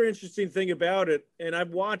know, the other interesting thing about it, and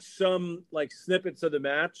I've watched some like snippets of the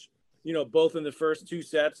match, you know, both in the first 2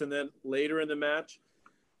 sets and then later in the match.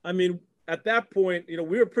 I mean, at that point, you know,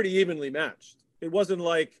 we were pretty evenly matched. It wasn't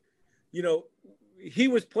like, you know, he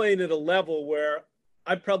was playing at a level where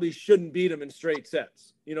I probably shouldn't beat him in straight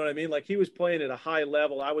sets. You know what I mean? Like, he was playing at a high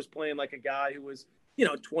level. I was playing like a guy who was, you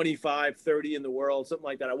know, 25, 30 in the world, something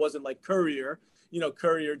like that. I wasn't like Courier. You know,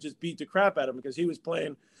 Courier just beat the crap out of him because he was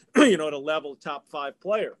playing, you know, at a level top 5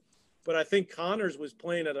 player. But I think Connors was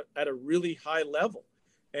playing at a really high level.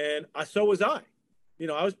 And so was I. You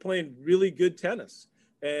know, I was playing really good tennis.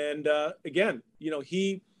 And again, you know,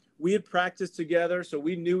 we had practiced together, so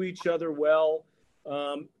we knew each other well.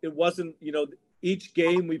 It wasn't, you know, each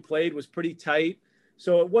game we played was pretty tight.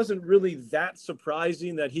 So it wasn't really that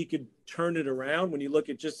surprising that he could turn it around when you look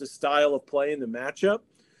at just the style of play in the matchup.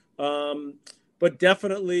 But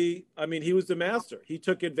definitely, I mean, he was the master. He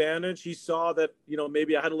took advantage. He saw that, you know,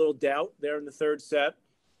 maybe I had a little doubt there in the 3rd set,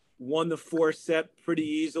 won the 4th set pretty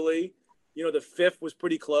easily. You know, the 5th was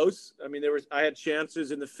pretty close. I mean, I had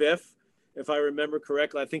chances in the 5th, if I remember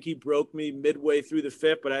correctly. I think he broke me midway through the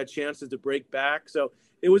 5th, but I had chances to break back. So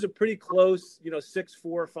it was a pretty close, you know,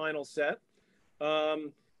 6-4 final set.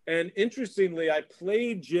 And interestingly, I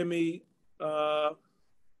played Jimmy, I'm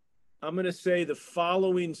going to say the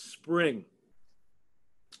following spring.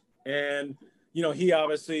 And, you know, he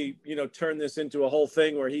obviously, you know, turned this into a whole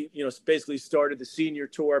thing where he, you know, basically started the senior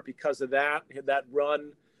tour because of that, had that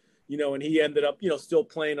run, you know, and he ended up, you know, still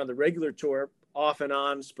playing on the regular tour off and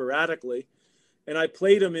on sporadically. And I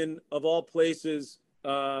played him in, of all places,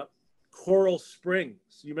 Coral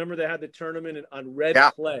Springs. You remember they had the tournament on red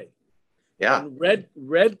clay. Yeah. On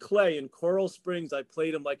red clay in Coral Springs. I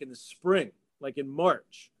played him like in the spring, like in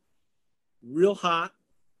March. Real hot.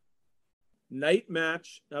 Night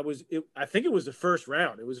match. I think it was the first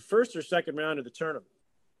round. It was the first or second round of the tournament.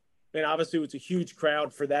 And obviously it was a huge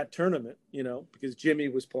crowd for that tournament, you know, because Jimmy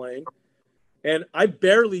was playing. And I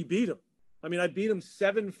barely beat him. I mean, I beat him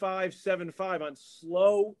 7-5, 7-5 on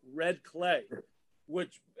slow red clay,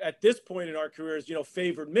 which at this point in our careers, you know,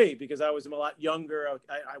 favored me because I was a lot younger.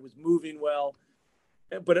 I was moving well.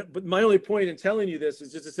 But my only point in telling you this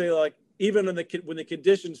is just to say, like, even when the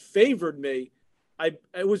conditions favored me,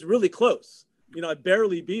 it was really close. You know, I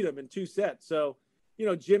barely beat him in 2 sets. So, you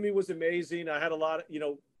know, Jimmy was amazing. I had a lot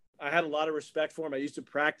of respect for him. I used to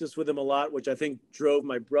practice with him a lot, which I think drove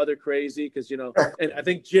my brother crazy because, you know, and I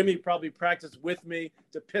think Jimmy probably practiced with me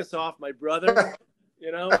to piss off my brother,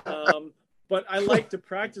 you know. But I like to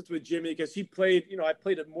practice with Jimmy because he played, you know, I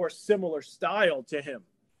played a more similar style to him.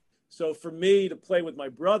 So for me to play with my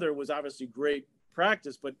brother was obviously great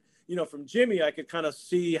practice. But, you know, from Jimmy, I could kind of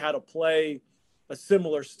see how to play a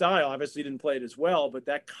similar style. Obviously didn't play it as well, but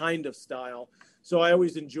that kind of style. So I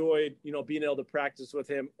always enjoyed, you know, being able to practice with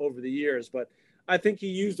him over the years. But I think he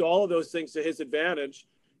used all of those things to his advantage,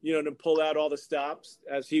 you know, to pull out all the stops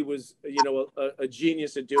as he was, you know, a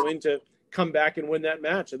genius at doing, to come back and win that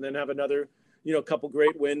match and then have another, you know, couple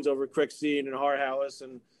great wins over Crixie and Harhaus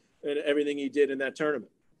and everything he did in that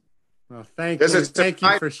tournament. Well, thank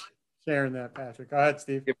you for sharing that, Patrick. Go ahead,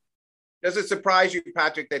 Steve. Does it surprise you,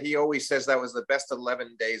 Patrick, that he always says that was the best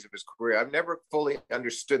 11 days of his career? I've never fully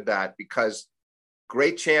understood that because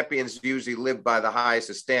great champions usually live by the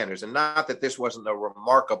highest of standards. And not that this wasn't a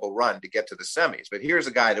remarkable run to get to the semis, but here's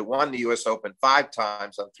a guy that won the US Open 5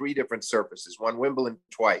 times on 3 different surfaces, won Wimbledon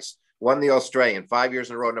twice, won the Australian 5 years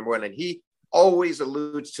in a row, #1. And he always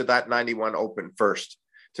alludes to that 91 Open first.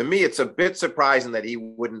 To me, it's a bit surprising that he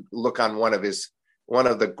wouldn't look on one of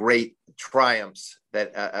the great triumphs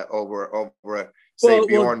that over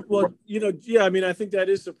Bjorn. Well, you know, yeah, I mean, I think that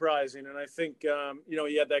is surprising. And I think, you know,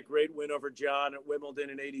 he had that great win over John at Wimbledon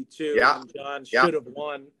in 82. Yeah. And John should have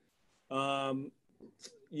won.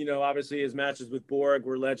 You know, obviously his matches with Borg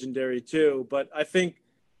were legendary too. But I think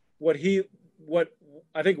why he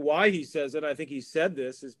says it, I think he said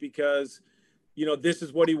this, is because, you know, this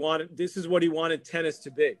is what he wanted. This is what he wanted tennis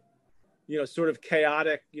to be. You know, sort of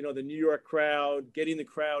chaotic, you know, the New York crowd, getting the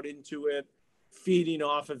crowd into it, feeding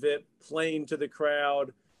off of it, playing to the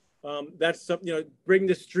crowd. That's something, you know, bring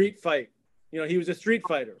the street fight. You know, he was a street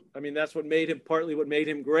fighter. I mean, that's partly what made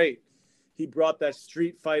him great. He brought that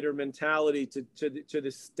street fighter mentality to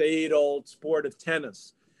the staid old sport of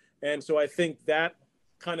tennis. And so I think that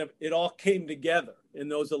kind of, it all came together in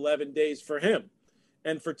those 11 days for him.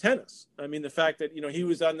 and for tennis. I mean, the fact that, you know, he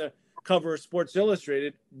was on the cover of Sports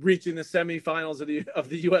Illustrated reaching the semifinals of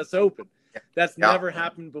the US Open. That's never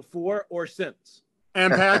happened before or since.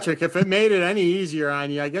 And Patrick, if it made it any easier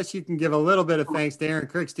on you, I guess you can give a little bit of thanks to Aaron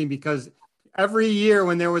Krickstein, because every year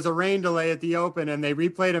when there was a rain delay at the Open and they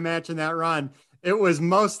replayed a match in that run, it was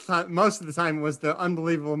most of the time it was the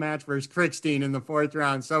unbelievable match versus Krickstein in the 4th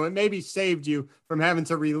round. So it maybe saved you from having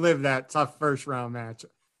to relive that tough first round match.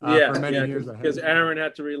 For many years ahead. Because Aaron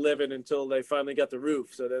had to relive it until they finally got the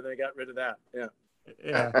roof. So then they got rid of that.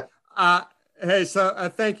 Yeah. Hey,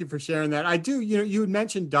 so thank you for sharing that. I do, you know, you had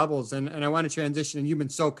mentioned doubles, and I want to transition, and you've been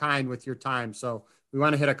so kind with your time. So we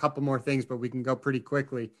want to hit a couple more things, but we can go pretty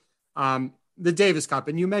quickly. The Davis Cup,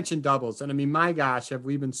 and you mentioned doubles. And I mean, my gosh, have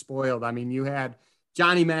we been spoiled? I mean, you had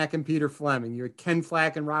Johnny Mack and Peter Fleming. You had Ken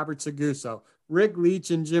Flack and Robert Seguso, Rick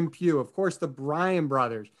Leach and Jim Pugh. Of course, the Bryan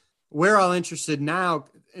brothers. We're all interested now.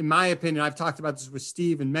 In my opinion, I've talked about this with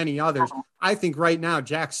Steve and many others. I think right now,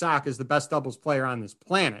 Jack Sock is the best doubles player on this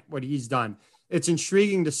planet, what he's done. It's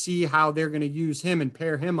intriguing to see how they're going to use him and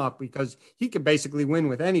pair him up, because he could basically win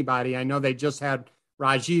with anybody. I know they just had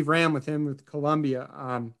Rajiv Ram with him with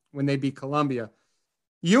Columbia when they beat Columbia.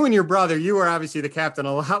 You and your brother, you were obviously the captain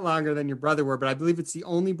a lot longer than your brother were, but I believe it's the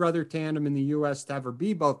only brother tandem in the U.S. to ever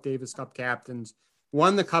be both Davis Cup captains.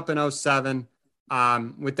 Won the Cup in 07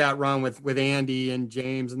 with that run with Andy and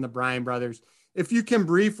James and the Bryan brothers. If you can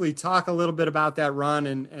briefly talk a little bit about that run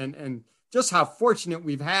and just how fortunate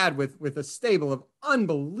we've had with a stable of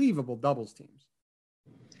unbelievable doubles teams.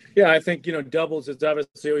 Yeah, I think, you know, doubles has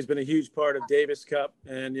obviously always been a huge part of Davis Cup,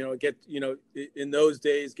 and, you know, in those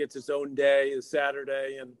days gets its own day, is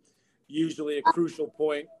Saturday, and usually a crucial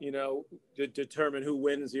point, you know, to determine who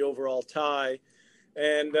wins the overall tie.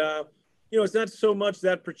 And, you know, it's not so much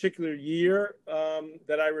that particular year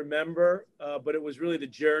that I remember, but it was really the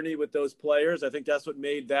journey with those players. I think that's what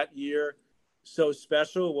made that year so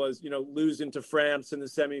special, was, you know, losing to France in the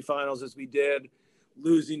semifinals as we did,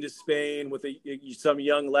 losing to Spain with some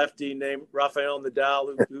young lefty named Rafael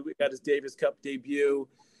Nadal, who got his Davis Cup debut.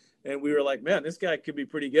 And we were like, man, this guy could be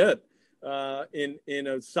pretty good in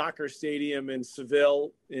a soccer stadium in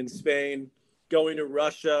Seville in Spain, going to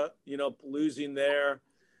Russia, you know, losing there,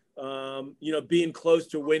 you know, being close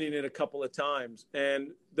to winning it a couple of times.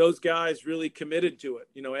 And those guys really committed to it.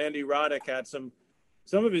 You know, Andy Roddick had some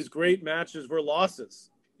of his great matches were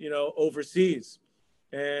losses, you know, overseas.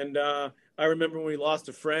 And I remember when we lost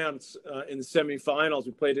to France in the semifinals,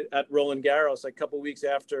 we played it at Roland Garros like a couple of weeks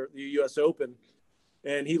after the US Open,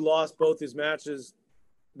 and he lost both his matches,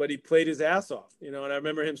 but he played his ass off, you know. And I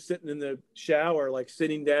remember him sitting in the shower, like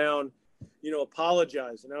sitting down, you know,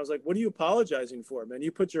 apologizing. And I was like, what are you apologizing for, man?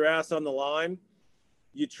 You put your ass on the line.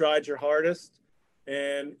 You tried your hardest,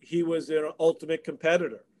 and he was an ultimate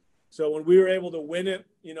competitor. So when we were able to win it,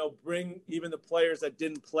 you know, bring even the players that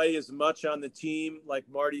didn't play as much on the team, like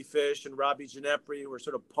Marty Fish and Robbie Ginepri, who were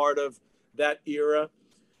sort of part of that era,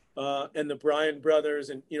 and the Bryan brothers,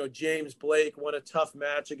 and, you know, James Blake won a tough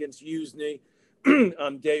match against Usney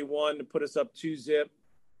on day one to put us up 2-0.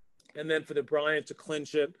 And then for the Bryan to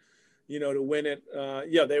clinch it, you know, to win it,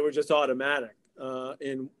 yeah, they were just automatic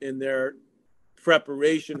in their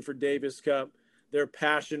preparation for Davis Cup, their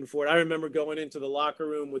passion for it. I remember going into the locker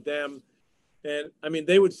room with them, and I mean,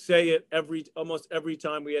 they would say it almost every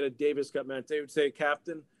time we had a Davis Cup match. They would say,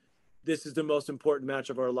 Captain, this is the most important match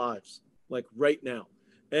of our lives, like right now.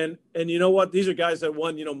 And you know what? These are guys that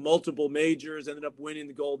won, you know, multiple majors, ended up winning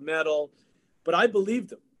the gold medal, but I believed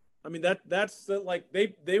them. I mean, that's like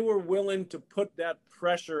they were willing to put that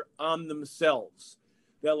pressure on themselves,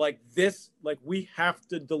 that like this, like we have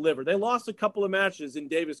to deliver. They lost a couple of matches in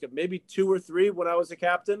Davis Cup, maybe 2 or 3 when I was a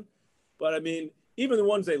captain. But I mean, even the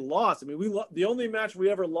ones they lost, I mean, the only match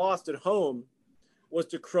we ever lost at home was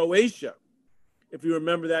to Croatia, if you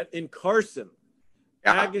remember that, in Carson.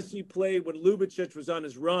 Yeah. Agassi played when Lubicic was on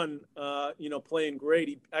his run, you know, playing great.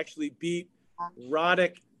 He actually beat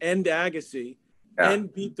Roddick and Agassi,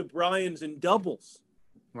 and beat the Bryans in doubles.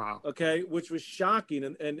 Wow. Okay, which was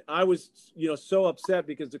shocking. And I was, you know, so upset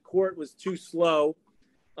because the court was too slow.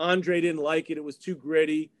 Andre didn't like it. It was too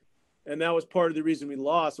gritty. And that was part of the reason we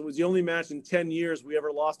lost. It was the only match in 10 years we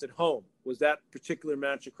ever lost at home, was that particular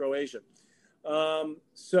match at Croatia.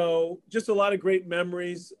 So just a lot of great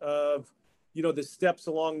memories of, you know, the steps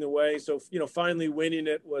along the way. So, you know, finally winning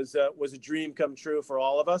it was a dream come true for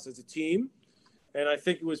all of us as a team. And I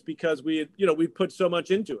think it was because we put so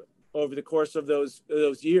much into it over the course of those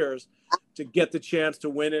years. To get the chance to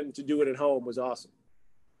win it and to do it at home was awesome.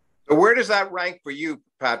 So where does that rank for you,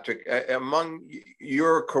 Patrick, among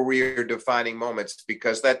your career defining moments?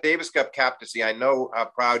 Because that Davis Cup captaincy, I know how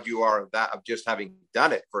proud you are of that, of just having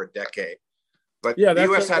done it for a decade. But Yeah, the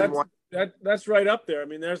U.S. hadn't won. That's right up there. I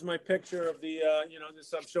mean, there's my picture of the,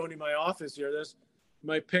 this, I'm showing you my office here. There's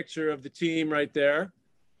my picture of the team right there.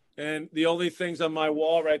 And the only things on my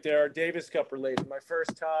wall right there are Davis Cup related. My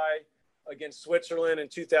first tie against Switzerland in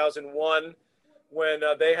 2001, when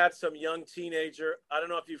they had some young teenager. I don't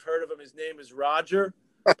know if you've heard of him. His name is Roger,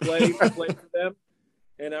 played for them.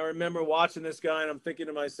 And I remember watching this guy, and I'm thinking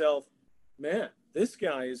to myself, man, this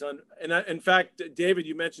guy is on. And in fact, David,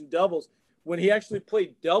 you mentioned doubles. When he actually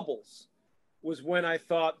played doubles was when I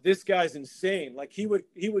thought, this guy's insane. Like he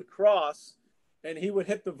would cross and he would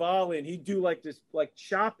hit the volley and he'd do like this, like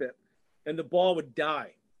chop it, and the ball would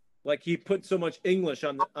die. Like he put so much English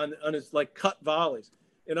on his like cut volleys.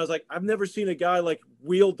 And I was like, I've never seen a guy like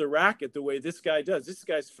wield the racket the way this guy does. This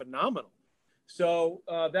guy's phenomenal. So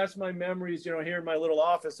that's my memories, here in my little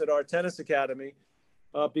office at our tennis academy,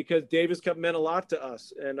 because Davis Cup meant a lot to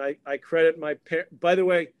us. And I credit my by the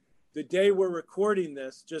way, the day we're recording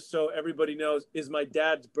this, just so everybody knows, is my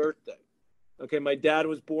dad's birthday. Okay, my dad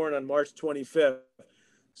was born on March 25th.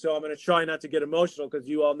 So I'm going to try not to get emotional because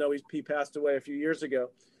you all know he passed away a few years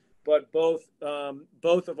ago. But both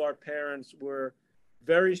of our parents were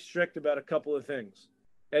very strict about a couple of things: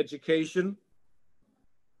 education,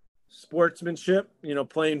 sportsmanship,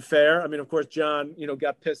 playing fair. I mean, of course, John,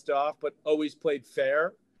 got pissed off, but always played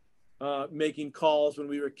fair. Making calls when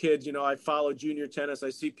we were kids. I follow junior tennis.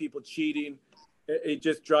 I see people cheating. It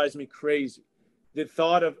just drives me crazy. The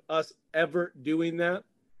thought of us ever doing that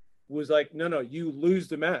was like, no, you lose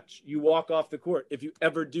the match. You walk off the court. If you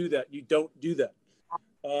ever do that, you don't do that.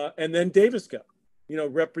 And then Davis Cup,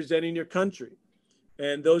 representing your country.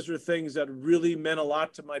 And those are things that really meant a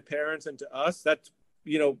lot to my parents and to us. That's,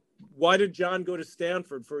 why did John go to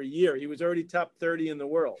Stanford for a year? He was already top 30 in the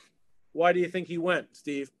world. Why do you think he went,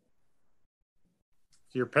 Steve?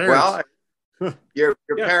 Your parents. Well, your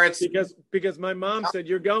parents. Because my mom said,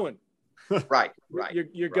 you're going. Right.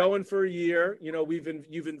 You're going for a year.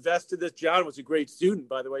 You've invested this. John was a great student,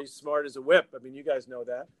 by the way. He's smart as a whip. I mean, you guys know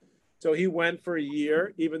that. So he went for a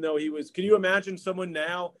year, even though can you imagine someone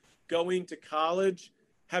now going to college,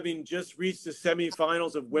 having just reached the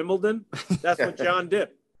semifinals of Wimbledon? That's what John did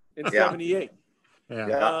in 78.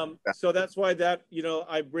 Yeah. So that's why that,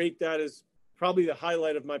 I rate that as probably the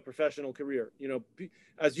highlight of my professional career.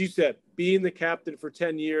 As you said, being the captain for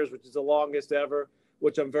 10 years, which is the longest ever,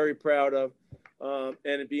 which I'm very proud of,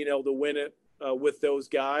 and being able to win it with those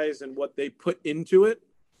guys and what they put into it,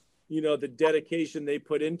 the dedication they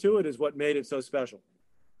put into it is what made it so special.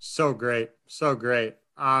 So great. So great.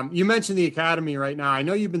 You mentioned the academy right now. I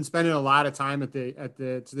know you've been spending a lot of time at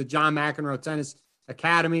the John McEnroe Tennis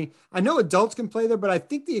Academy. I know adults can play there, but I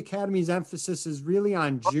think the academy's emphasis is really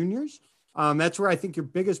on juniors. That's where I think your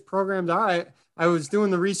biggest programs are. I was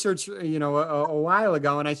doing the research, a while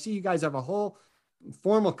ago, and I see you guys have a whole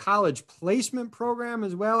formal college placement program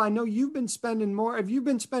as well. I know you've been spending more. Have you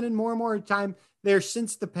been spending more and more time there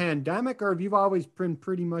since the pandemic, or have you always been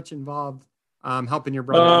pretty much involved helping your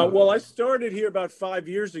brother? Well, I started here about 5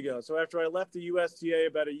 years ago. So after I left the USTA,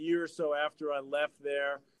 about a year or so after I left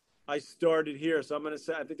there, I started here. So I'm going to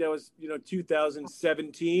say, I think that was,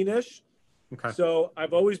 2017-ish. Okay. So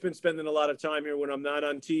I've always been spending a lot of time here when I'm not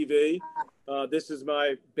on TV. This is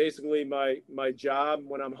basically my job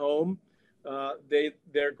when I'm home.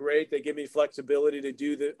 They're great. They give me flexibility to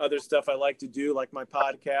do the other stuff I like to do, like my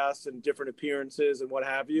podcasts and different appearances and what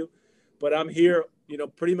have you. But I'm here,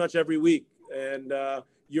 pretty much every week. And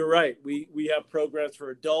you're right. We have programs for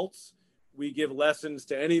adults. We give lessons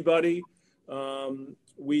to anybody.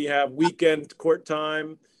 We have weekend court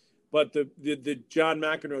time. But the John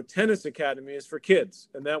McEnroe Tennis Academy is for kids.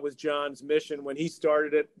 And that was John's mission when he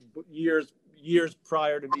started it years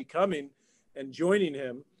prior to me coming and joining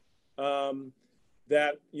him.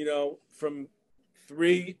 That, from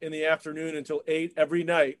 3 in the afternoon until 8 every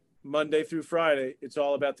night, Monday through Friday, it's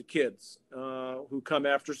all about the kids who come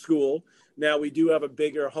after school. Now we do have a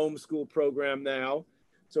bigger homeschool program now.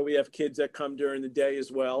 So we have kids that come during the day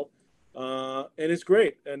as well. And it's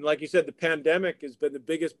great. And like you said, the pandemic has been the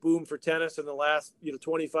biggest boom for tennis in the last,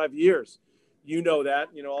 25 years. That,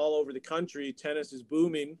 all over the country, tennis is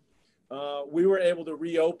booming. We were able to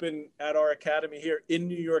reopen at our academy here in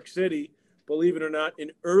New York City, believe it or not,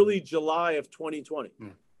 in early July of 2020,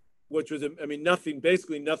 which was,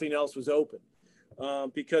 basically nothing else was open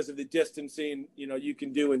because of the distancing, you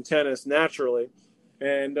can do in tennis naturally.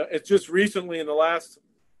 And it's just recently in the last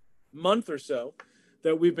month or so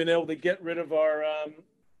that we've been able to get rid of our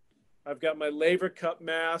I've got my Laver Cup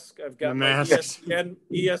mask. I've got my masks.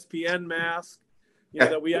 ESPN mask.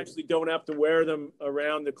 That we actually don't have to wear them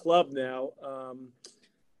around the club now.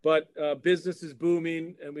 But business is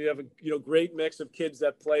booming, and we have a great mix of kids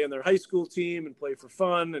that play in their high school team and play for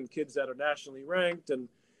fun, and kids that are nationally ranked. And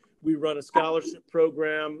we run a scholarship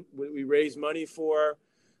program we raise money for.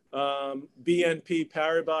 BNP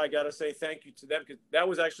Paribas, I got to say thank you to them, because that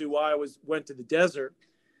was actually why I went to the desert,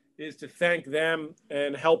 is to thank them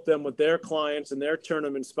and help them with their clients and their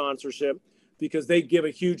tournament sponsorship, because they give a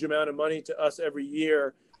huge amount of money to us every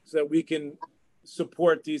year so that we can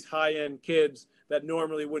support these high-end kids that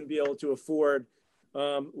normally wouldn't be able to afford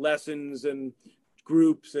lessons and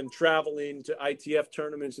groups and traveling to ITF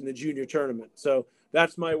tournaments and the junior tournament. So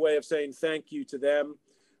that's my way of saying thank you to them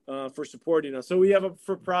for supporting us. So we have a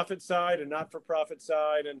for-profit side and not-for-profit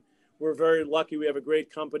side, and we're very lucky. We have a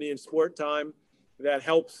great company in Sport Time that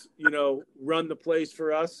helps, run the place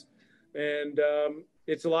for us. And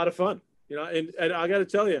it's a lot of fun, and I got to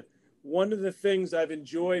tell you, one of the things I've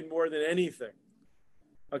enjoyed more than anything,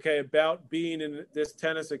 about being in this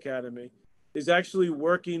tennis academy, is actually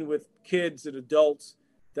working with kids and adults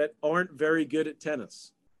that aren't very good at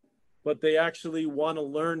tennis, but they actually want to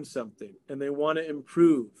learn something and they want to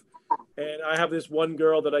improve. And I have this one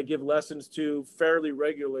girl that I give lessons to fairly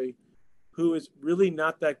regularly who is really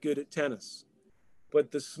not that good at tennis,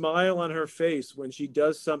 but the smile on her face when she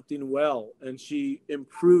does something well and she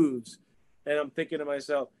improves. And I'm thinking to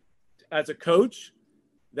myself, as a coach,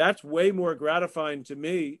 that's way more gratifying to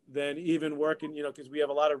me than even working, because we have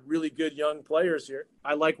a lot of really good young players here.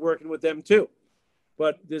 I like working with them too.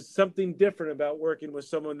 But there's something different about working with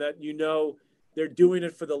someone that, they're doing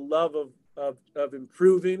it for the love of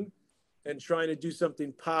improving and trying to do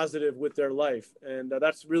something positive with their life. And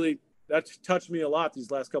that's touched me a lot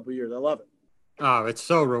these last couple of years. I love it. Oh, it's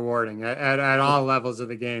so rewarding at all levels of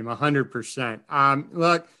the game, 100%.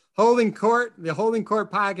 Look, the Holding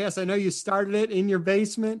Court podcast, I know you started it in your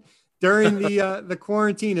basement during the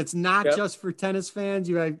quarantine. It's not just for tennis fans.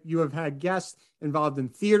 You have had guests involved in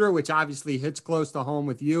theater, which obviously hits close to home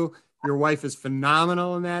with you. Your wife is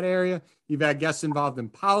phenomenal in that area. You've had guests involved in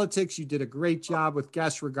politics. You did a great job with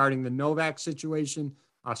guests regarding the Novak situation,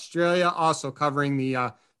 Australia, also covering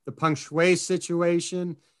the Peng Shuai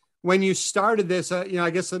situation. When you started this, I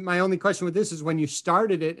guess my only question with this is, when you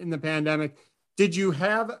started it in the pandemic, did you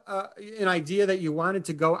have an idea that you wanted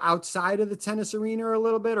to go outside of the tennis arena a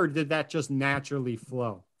little bit, or did that just naturally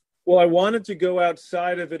flow? Well, I wanted to go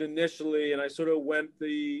outside of it initially, and I sort of went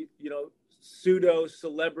the, pseudo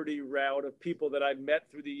celebrity route of people that I'd met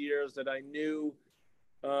through the years that I knew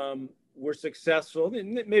were successful,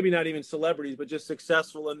 maybe not even celebrities, but just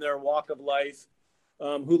successful in their walk of life,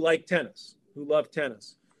 who like tennis, who love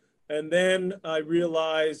tennis. And then I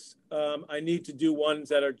realized I need to do ones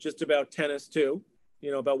that are just about tennis too,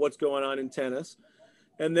 about what's going on in tennis.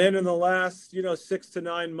 And then in the last, 6 to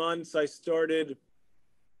 9 months, I started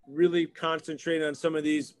really concentrating on some of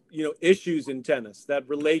these, issues in tennis that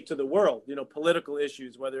relate to the world, political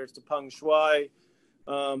issues, whether it's the Peng Shuai,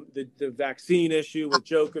 the vaccine issue with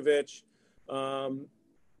Djokovic.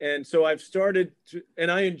 And so I've started to, and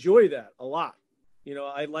I enjoy that a lot.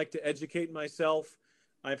 I like to educate myself.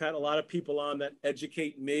 I've had a lot of people on that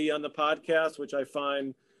educate me on the podcast, which I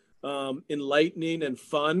find enlightening and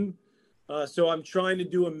fun. So I'm trying to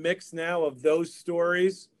do a mix now of those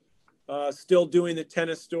stories, still doing the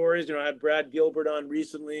tennis stories. I had Brad Gilbert on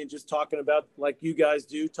recently and just talking about, like you guys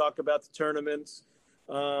do, talk about the tournaments,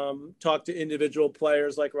 talk to individual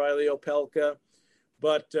players like Riley Opelka.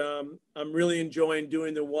 But I'm really enjoying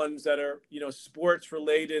doing the ones that are, sports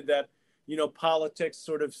related, that, politics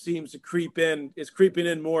sort of seems to is creeping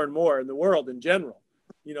in more and more in the world in general.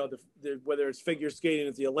 Whether it's figure skating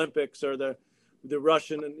at the Olympics or the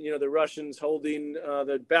Russian and, the Russians holding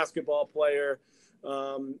the basketball player,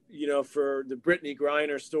 for the Brittany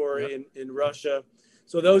Griner story in Russia.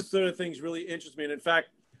 So those sort of things really interest me. And in fact,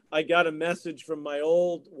 I got a message from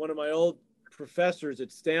one of my old professors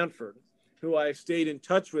at Stanford, who I stayed in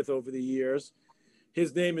touch with over the years.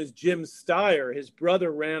 His name is Jim Steyer. His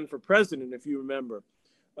brother ran for president, if you remember.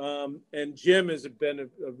 And Jim has been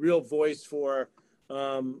a real voice for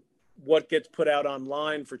what gets put out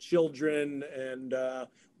online for children and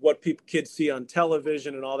what kids see on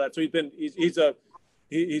television and all that. So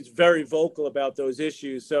he's very vocal about those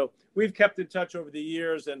issues. So we've kept in touch over the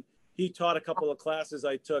years, and he taught a couple of classes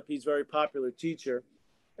I took. He's a very popular teacher.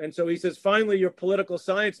 And so he says, finally, your political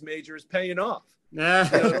science major is paying off.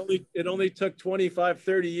 It only took 25,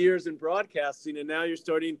 30 years in broadcasting, and now you're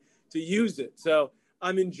starting to use it. So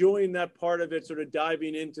I'm enjoying that part of it, sort of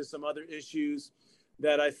diving into some other issues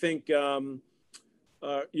that I think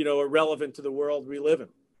are relevant to the world we live in.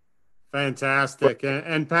 Fantastic.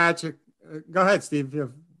 And Patrick, go ahead, Steve.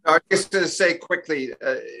 I was just going to say quickly,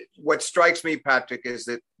 what strikes me, Patrick, is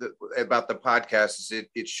that about the podcast is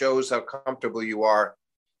it shows how comfortable you are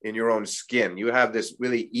in your own skin. You have this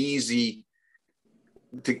really easy,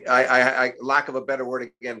 I lack of a better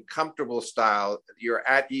word again, comfortable style. You're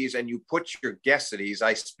at ease and you put your guests at ease.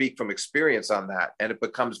 I speak from experience on that, and it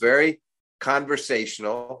becomes very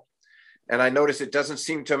conversational. And I notice it doesn't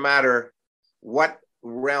seem to matter what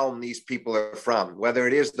realm these people are from, whether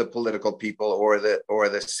it is the political people or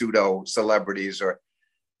the pseudo celebrities, or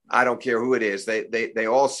I don't care who it is. They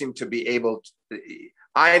all seem to be able to,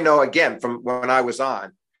 I know, again, from when I was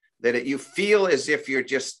on, that you feel as if you're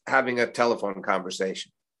just having a telephone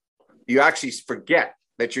conversation. You actually forget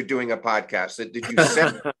that you're doing a podcast.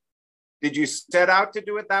 Did you set out to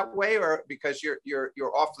do it that way, or because you're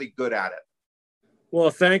awfully good at it? Well,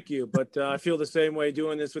 thank you. But I feel the same way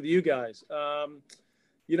doing this with you guys.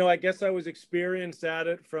 I guess I was experienced at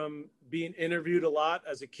it from being interviewed a lot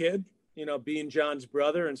as a kid, being John's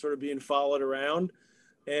brother and sort of being followed around.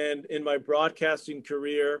 And in my broadcasting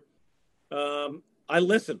career, I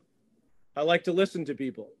listen. I like to listen to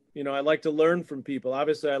people. I like to learn from people.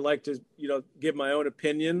 Obviously, I like to, give my own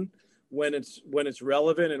opinion when it's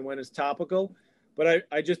relevant and when it's topical. But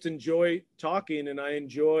I just enjoy talking, and I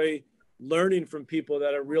enjoy learning from people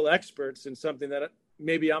that are real experts in something that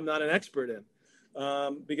maybe I'm not an expert in.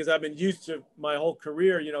 Because I've been used to my whole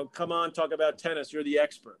career, come on, talk about tennis, you're the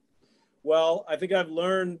expert. Well, I think I've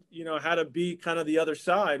learned, how to be kind of the other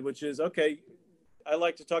side, which is, okay, I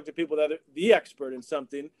like to talk to people that are the expert in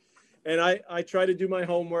something. And I try to do my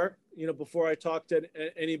homework, before I talk to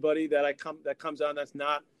anybody that comes on that's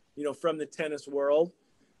not, from the tennis world,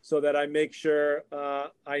 so that I make sure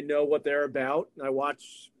I know what they're about. And I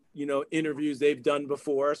watch, interviews they've done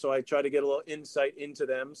before. So I try to get a little insight into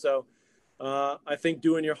them. So I think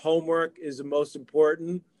doing your homework is the most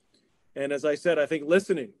important. And as I said, I think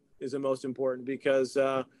listening is the most important because,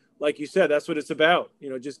 like you said, that's what it's about,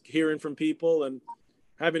 just hearing from people and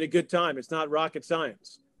having a good time. It's not rocket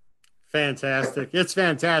science. Fantastic. It's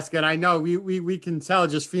fantastic. And I know we can tell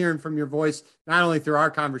just hearing from your voice, not only through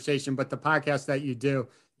our conversation, but the podcast that you do,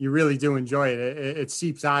 you really do enjoy it. It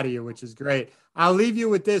seeps out of you, which is great. I'll leave you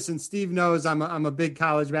with this. And Steve knows I'm a big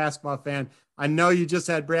college basketball fan. I know you just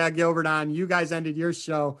had Brad Gilbert on. You guys ended your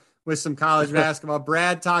show with some college basketball.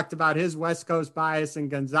 Brad talked about his West Coast bias in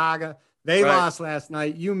Gonzaga. They lost last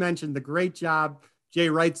night. You mentioned the great job Jay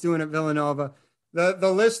Wright's doing at Villanova.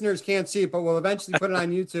 The listeners can't see it, but we'll eventually put it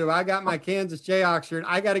on YouTube. I got my Kansas Jayhawks shirt.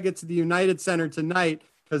 I got to get to the United Center tonight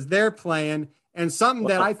because they're playing. And something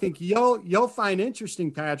that I think you'll find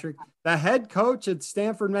interesting, Patrick, the head coach at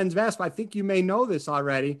Stanford men's basketball, I think you may know this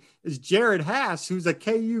already, is Jared Haas, who's a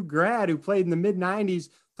KU grad who played in the mid-'90s,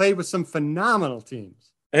 played with some phenomenal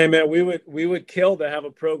teams. Hey, man, we would kill to have a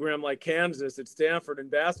program like Kansas at Stanford in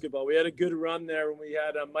basketball. We had a good run there when we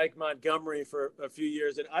had Mike Montgomery for a few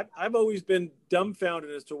years. And I've always been dumbfounded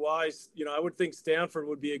as to why, I would think Stanford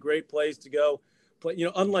would be a great place to go play.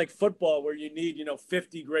 Unlike football where you need,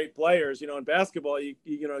 50 great players, in basketball, you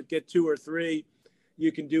get 2 or 3,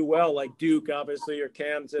 you can do well, like Duke, obviously, or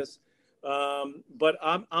Kansas. But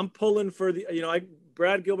I'm pulling for the,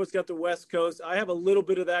 Brad Gilbert's got the West Coast. I have a little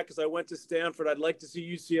bit of that because I went to Stanford. I'd like to see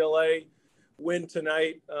UCLA win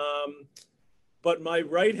tonight. But my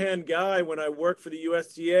right-hand guy when I worked for the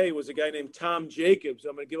USTA was a guy named Tom Jacobs.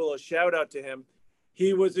 I'm going to give a little shout-out to him.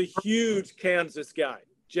 He was a huge Kansas guy,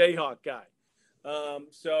 Jayhawk guy.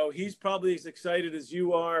 So he's probably as excited as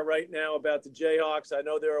you are right now about the Jayhawks. I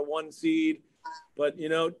know they're a 1 seed. But,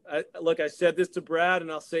 I said this to Brad, and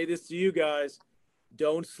I'll say this to you guys.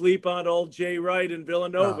 Don't sleep on old Jay Wright and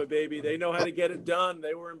Villanova, baby. They know how to get it done.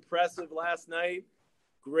 They were impressive last night.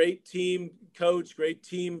 Great team coach, great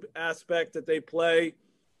team aspect that they play.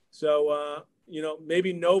 So,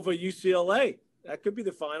 maybe Nova UCLA. That could be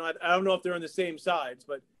the final. I don't know if they're on the same sides,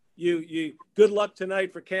 but you good luck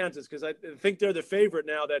tonight for Kansas because I think they're the favorite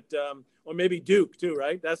now or maybe Duke too,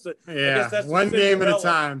 right? That's one game at a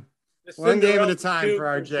time. One game at a time for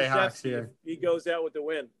our Jayhawks here. He goes out with the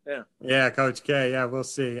win. Yeah, Coach K. Yeah, we'll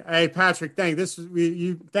see. Hey, Patrick, thank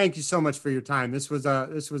you so much for your time. This was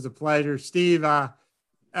a pleasure. Steve,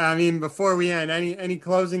 before we end, any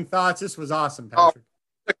closing thoughts? This was awesome, Patrick.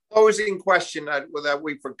 The closing question that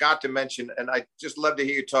we forgot to mention, and I just love to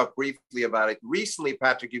hear you talk briefly about it. Recently,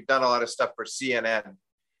 Patrick, you've done a lot of stuff for CNN.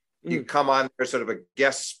 You come on there sort of a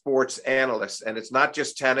guest sports analyst, and it's not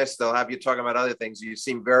just tennis. They'll have you talking about other things.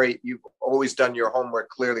 You've always done your homework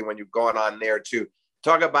clearly when you've gone on there too.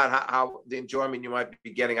 talk about how the enjoyment you might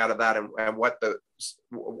be getting out of that, and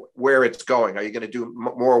where it's going. Are you going to do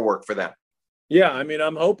more work for them? Yeah, I mean,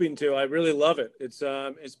 I'm hoping to. I really love it. It's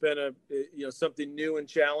been something new and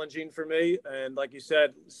challenging for me, and like you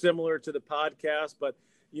said, similar to the podcast, but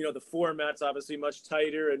the format's obviously much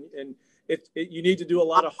tighter, and you need to do a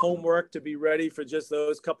lot of homework to be ready for just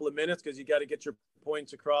those couple of minutes, because you got to get your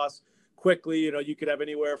points across quickly. You could have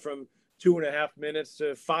anywhere from 2.5 minutes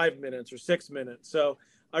to 5 minutes or 6 minutes. So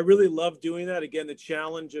I really love doing that. Again, the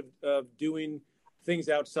challenge of doing things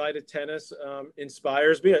outside of tennis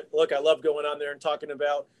inspires me. Look, I love going on there and talking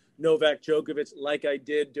about Novak Djokovic like I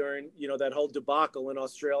did during, that whole debacle in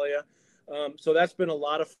Australia. So that's been a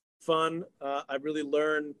lot of fun. I really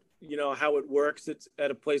learned, how it works. It's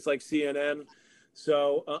at a place like CNN.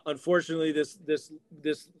 So unfortunately, this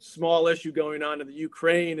small issue going on in the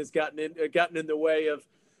Ukraine has gotten in the way of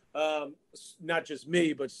not just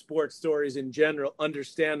me, but sports stories in general,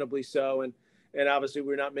 understandably so. And obviously,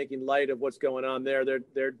 we're not making light of what's going on there. They're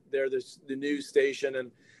the news station,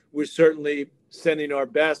 and we're certainly sending our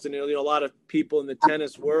best. And a lot of people in the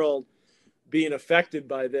tennis world being affected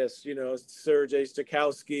by this. Sergei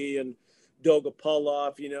Stakowski and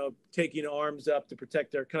Dolgopolov, taking arms up to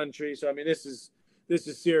protect their country. So I mean, this is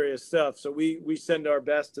serious stuff. So we send our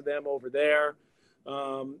best to them over there.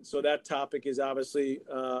 So that topic is obviously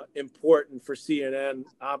important for CNN,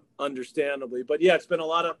 understandably. But yeah, it's been a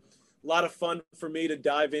lot of fun for me to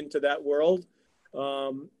dive into that world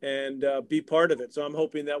and be part of it. So I'm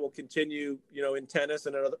hoping that will continue, in tennis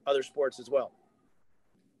and other sports as well.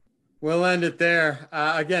 We'll end it there.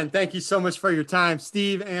 Again, thank you so much for your time,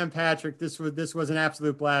 Steve and Patrick. This was an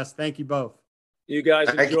absolute blast. Thank you both. You guys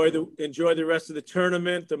enjoy the rest of the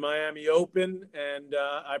tournament, the Miami Open, and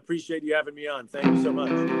I appreciate you having me on. Thank you so much.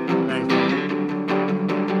 Thanks.